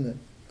goodwill, isn't it?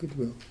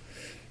 Goodwill.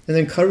 And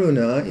then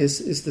karuna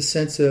is the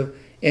sense of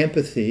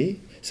empathy.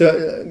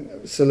 So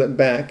look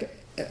back.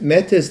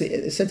 Metta is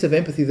the sense of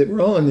empathy that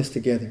we're all in this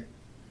together.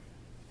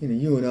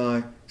 You and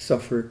I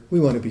suffer. We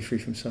want to be free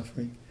from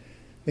suffering.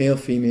 Male,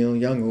 female,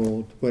 young,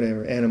 old,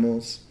 whatever,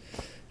 animals,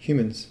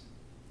 humans.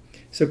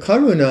 So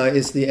karuna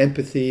is the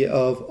empathy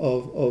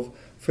of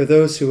for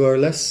those who are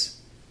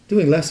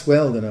doing less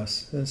well than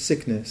us,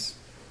 sickness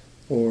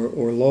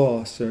or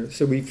loss.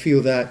 So we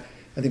feel that.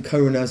 I think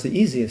karuna is the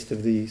easiest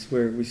of these,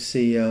 where we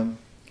see,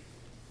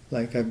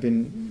 like I've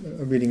been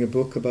reading a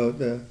book about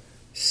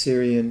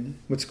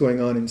what's going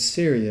on in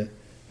Syria.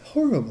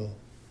 Horrible,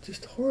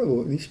 just horrible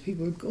what these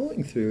people are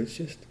going through.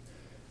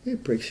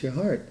 It breaks your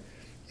heart.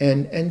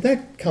 And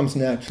that comes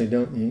naturally,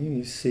 don't you?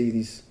 You see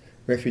these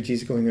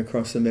refugees going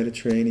across the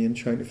Mediterranean,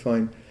 trying to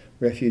find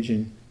refuge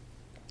in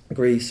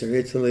Greece or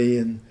Italy,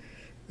 and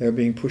they're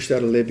being pushed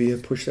out of Libya,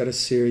 pushed out of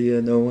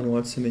Syria. No one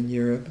wants them in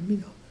Europe.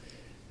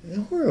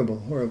 A horrible,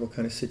 horrible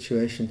kind of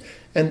situation.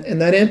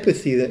 And that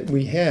empathy that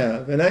we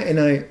have, and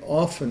I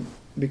often,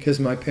 because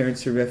my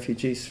parents are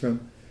refugees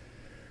from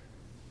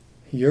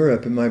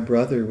Europe, and my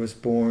brother was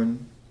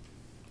born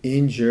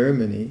in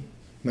Germany.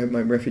 My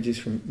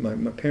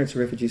parents are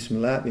refugees from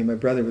Latvia. My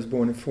brother was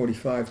born in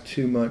 1945,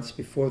 2 months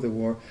before the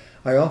war.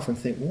 I often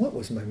think, what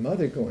was my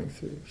mother going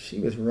through? She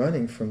was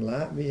running from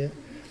Latvia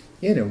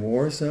in a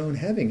war zone,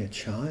 having a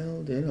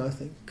child. I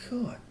think,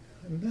 God,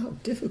 how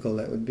difficult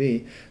that would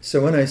be.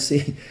 So when I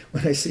see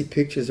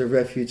pictures of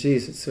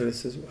refugees, it sort of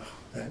says,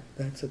 wow,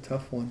 that's a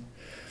tough one.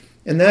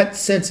 And that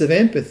sense of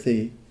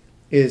empathy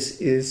is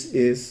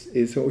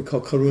what we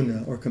call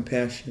karuna, or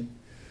compassion.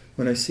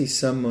 When I see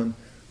someone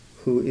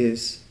who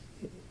is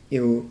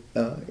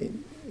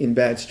in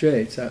bad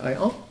straits, I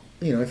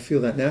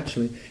feel that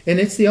naturally. And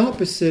it's the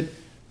opposite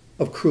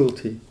of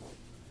cruelty.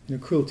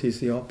 Cruelty is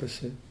the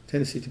opposite.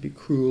 Tendency to be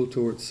cruel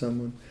towards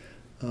someone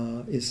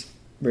is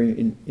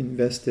very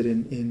invested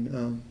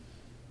in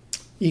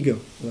ego,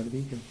 a lot of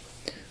ego.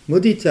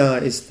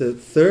 Mudita is the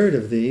third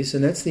of these,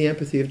 and that's the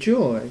empathy of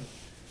joy.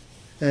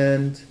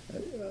 And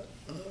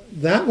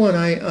that one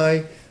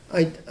I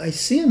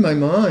see in my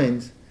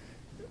mind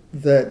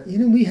that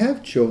we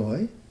have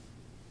joy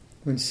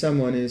when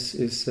someone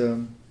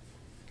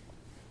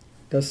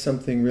does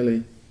something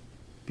really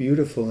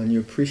beautiful and you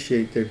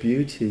appreciate their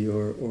beauty,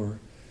 or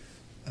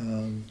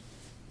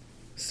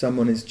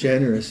someone is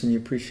generous and you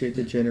appreciate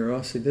the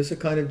generosity. There's a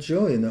kind of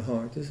joy in the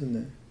heart, isn't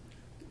there?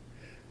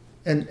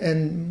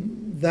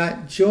 And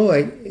that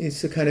joy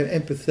is a kind of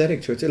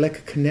empathetic joy. It's like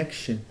a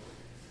connection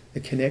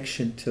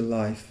to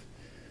life.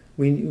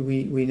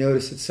 We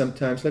notice it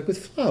sometimes, like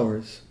with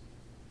flowers.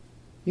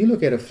 You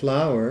look at a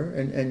flower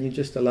and you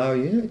just allow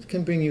it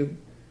can bring you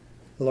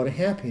a lot of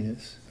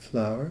happiness, a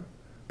flower,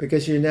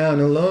 because you're now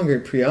no longer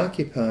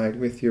preoccupied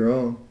with your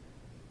own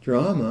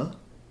drama,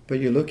 but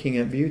you're looking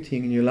at beauty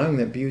and you're allowing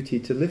that beauty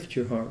to lift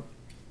your heart.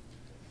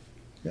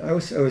 I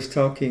was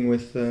talking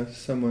with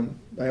someone.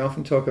 I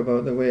often talk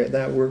about the way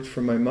that worked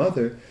for my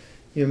mother.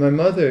 My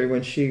mother,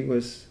 when she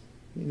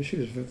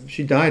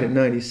died at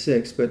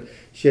 96, but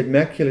she had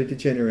macular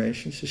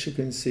degeneration, so she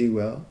couldn't see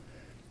well.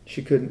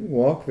 She couldn't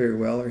walk very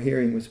well. Her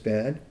hearing was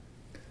bad.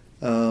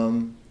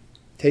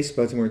 Taste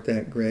buds weren't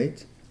that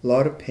great. A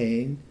lot of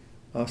pain,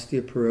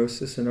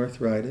 osteoporosis and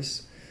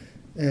arthritis.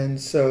 And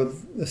so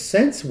the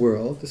sense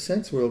world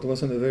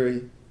wasn't a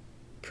very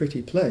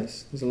pretty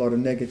place. There was a lot of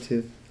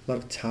negative, a lot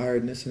of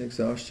tiredness and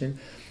exhaustion.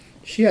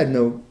 She had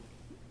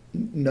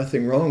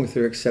nothing wrong with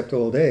her except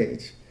old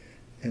age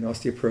and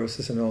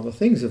osteoporosis and all the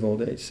things of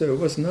old age. So it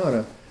was not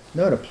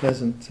a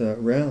pleasant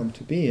realm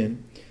to be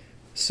in.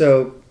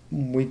 So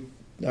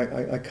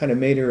I kind of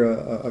made her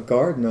a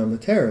garden on the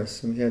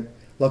terrace, and we had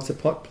lots of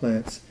pot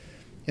plants.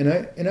 And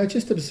I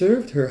just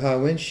observed her, how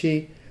when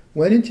she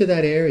went into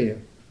that area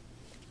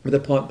with the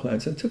pot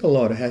plants, and it took a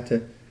lot. I had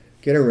to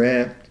get a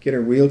ramp, get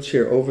her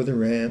wheelchair over the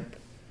ramp,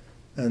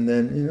 and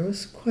then it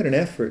was quite an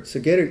effort.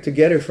 So to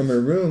get her from her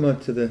room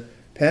onto the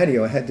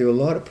patio, I had to do a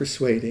lot of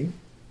persuading,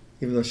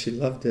 even though she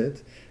loved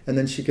it. And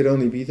then she could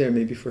only be there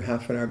maybe for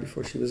half an hour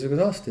before she was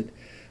exhausted.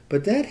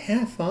 But that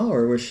half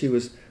hour where she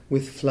was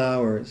with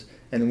flowers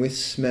and with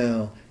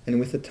smell and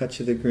with the touch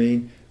of the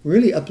green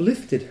really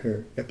uplifted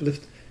her,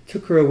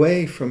 took her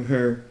away from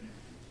her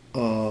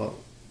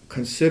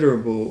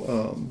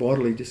considerable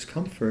bodily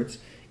discomforts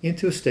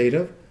into a state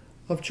of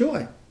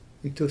joy,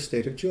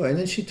 And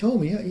then she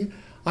told me,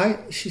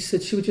 she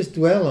said she would just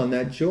dwell on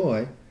that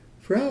joy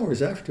for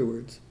hours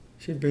afterwards.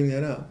 She'd bring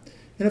that up.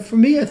 And for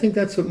me, I think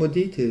that's what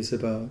mudita is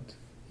about.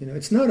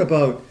 It's not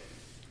about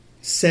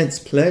sense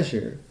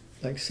pleasure.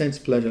 Like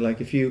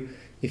if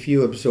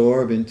you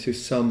absorb into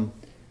some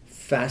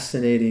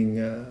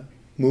fascinating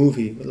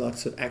movie with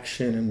lots of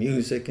action and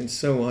music and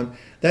so on,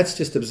 that's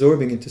just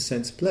absorbing into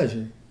sense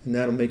pleasure, and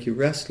that'll make you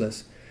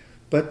restless.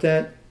 But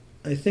that,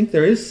 I think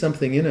there is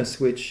something in us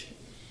which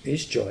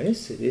is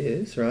joyous, it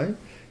is, right?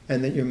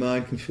 And that your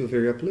mind can feel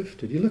very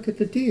uplifted. You look at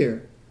the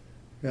deer,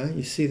 right?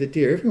 You see the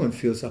deer, everyone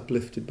feels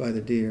uplifted by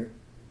the deer,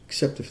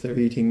 except if they're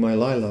eating my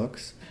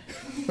lilacs.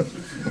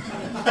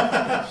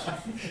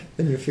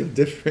 Then you feel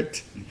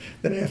different.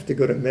 Then I have to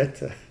go to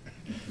metta.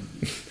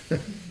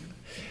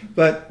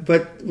 But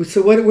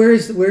so where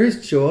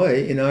is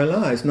joy in our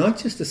lives? Not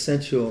just a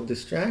sensual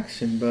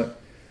distraction,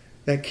 but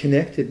that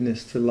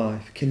connectedness to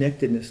life,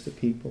 connectedness to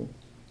people.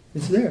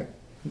 It's there.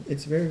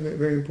 It's very,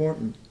 very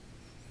important.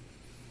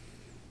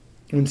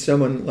 When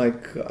someone,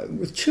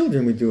 with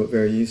children, we do it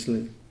very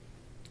easily.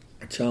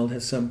 A child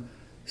has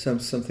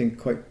something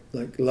quite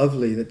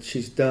lovely that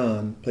she's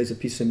done, plays a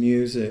piece of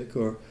music,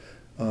 or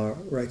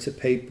writes a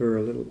paper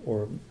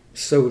or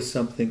sews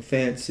something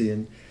fancy,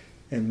 and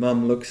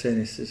mom looks at it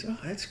and says, "Oh,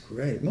 that's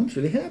great." Mom's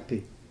really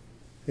happy.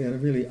 They had a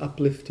really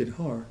uplifted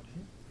heart.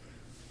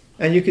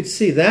 And you could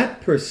see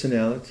that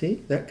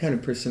personality, that kind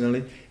of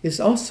personality,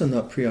 is also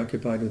not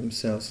preoccupied with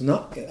themselves,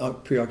 not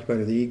preoccupied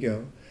with the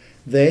ego.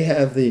 They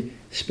have the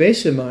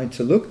space of mind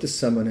to look to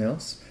someone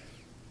else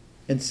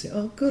and say,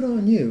 "Oh, good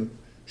on you."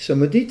 So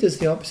mudita is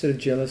the opposite of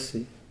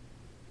jealousy.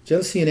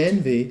 Jealousy and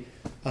envy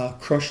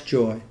crush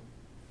joy.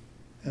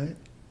 Right?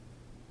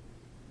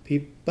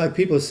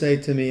 People say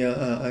to me,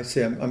 I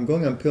say, I'm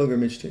going on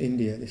pilgrimage to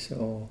India. They say,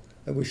 "Oh,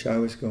 I wish I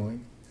was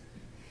going."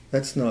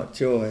 That's not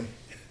joy.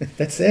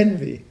 That's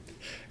envy.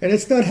 And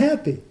it's not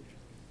happy.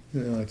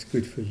 No, it's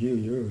good for you.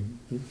 You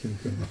can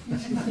go.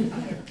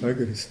 I'm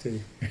going to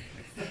stay.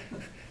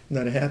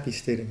 Not a happy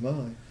state of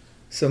mind.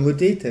 So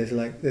mudita is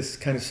like this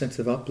kind of sense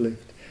of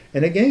uplift.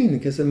 And again,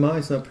 because the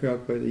mind's not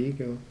preoccupied by the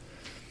ego.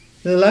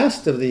 The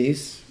last of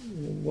these,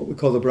 what we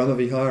call the Brahma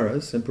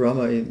Viharas, and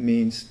Brahma it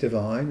means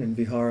divine, and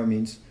Vihara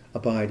means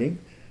abiding.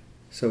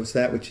 So it's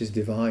that which is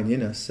divine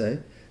in us, say.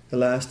 The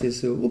last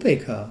is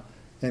Upekkha.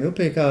 And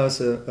Upekkha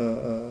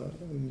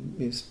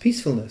is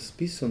peacefulness,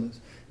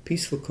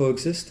 peaceful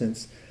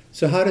coexistence.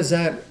 So how does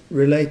that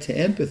relate to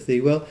empathy?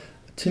 Well,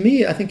 to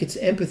me, I think it's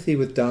empathy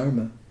with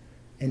Dharma.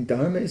 And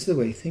Dharma is the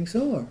way things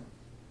are.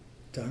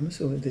 Dharma,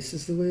 so this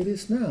is the way it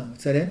is now.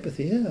 It's that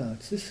empathy, yeah,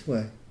 it's this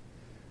way.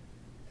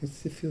 It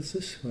feels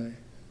this way.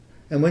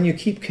 And when you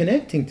keep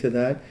connecting to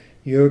that,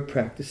 you're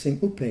practicing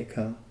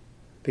upekkha.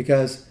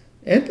 Because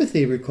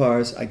empathy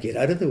requires, I get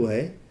out of the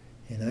way,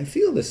 and I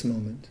feel this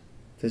moment.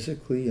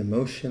 Physically,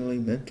 emotionally,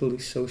 mentally,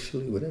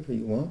 socially, whatever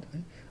you want.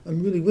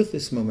 I'm really with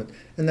this moment.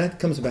 And that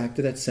comes back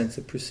to that sense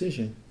of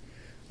precision.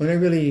 When I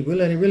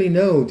really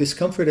know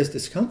discomfort as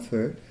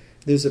discomfort,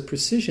 there's a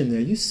precision there.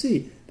 You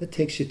see, that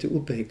takes you to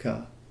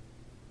upekkha.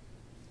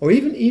 Or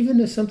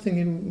even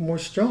something more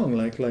strong,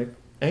 like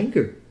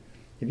anger.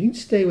 If you can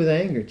stay with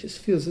anger, it just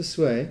feels this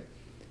way,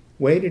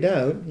 wait it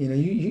out,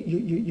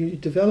 you're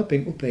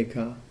developing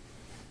upekkha.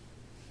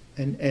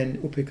 And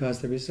upekkha is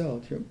the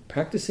result. You're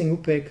practicing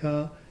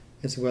upekkha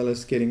as well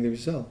as getting the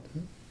result.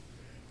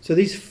 So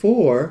these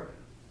four,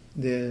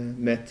 the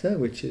metta,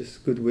 which is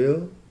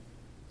goodwill,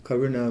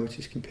 karuna, which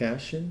is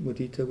compassion,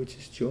 mudita, which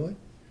is joy,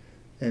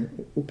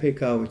 and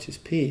upekkha, which is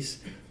peace,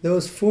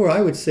 those four,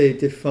 I would say,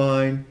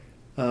 define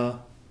the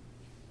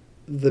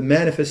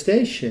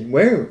manifestation,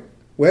 where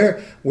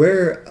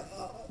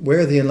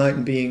the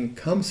enlightened being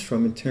comes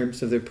from in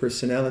terms of their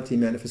personality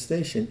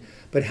manifestation.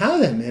 But how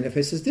that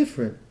manifests is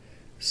different.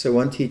 So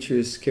one teacher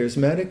is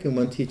charismatic and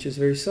one teacher is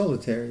very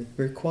solitary,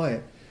 very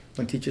quiet.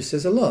 One teacher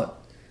says a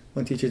lot.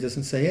 One teacher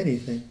doesn't say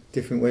anything.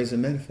 Different ways of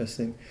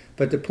manifesting.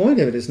 But the point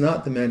of it is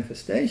not the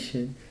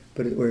manifestation,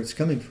 but where it's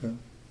coming from.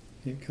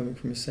 It's coming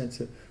from a sense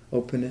of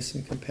openness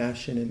and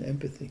compassion and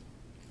empathy.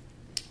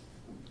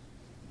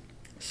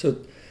 So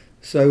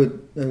I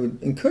would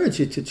encourage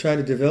you to try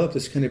to develop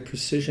this kind of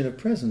precision of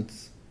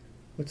presence.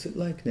 What's it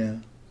like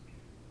now?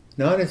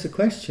 Not as a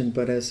question,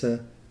 but as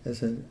an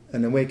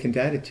awakened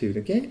attitude,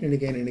 again and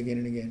again and again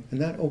and again.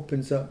 And that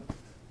opens up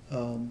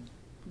a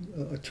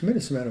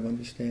tremendous amount of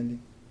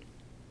understanding.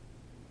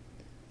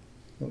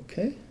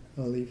 Okay,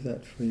 I'll leave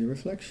that for your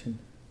reflection.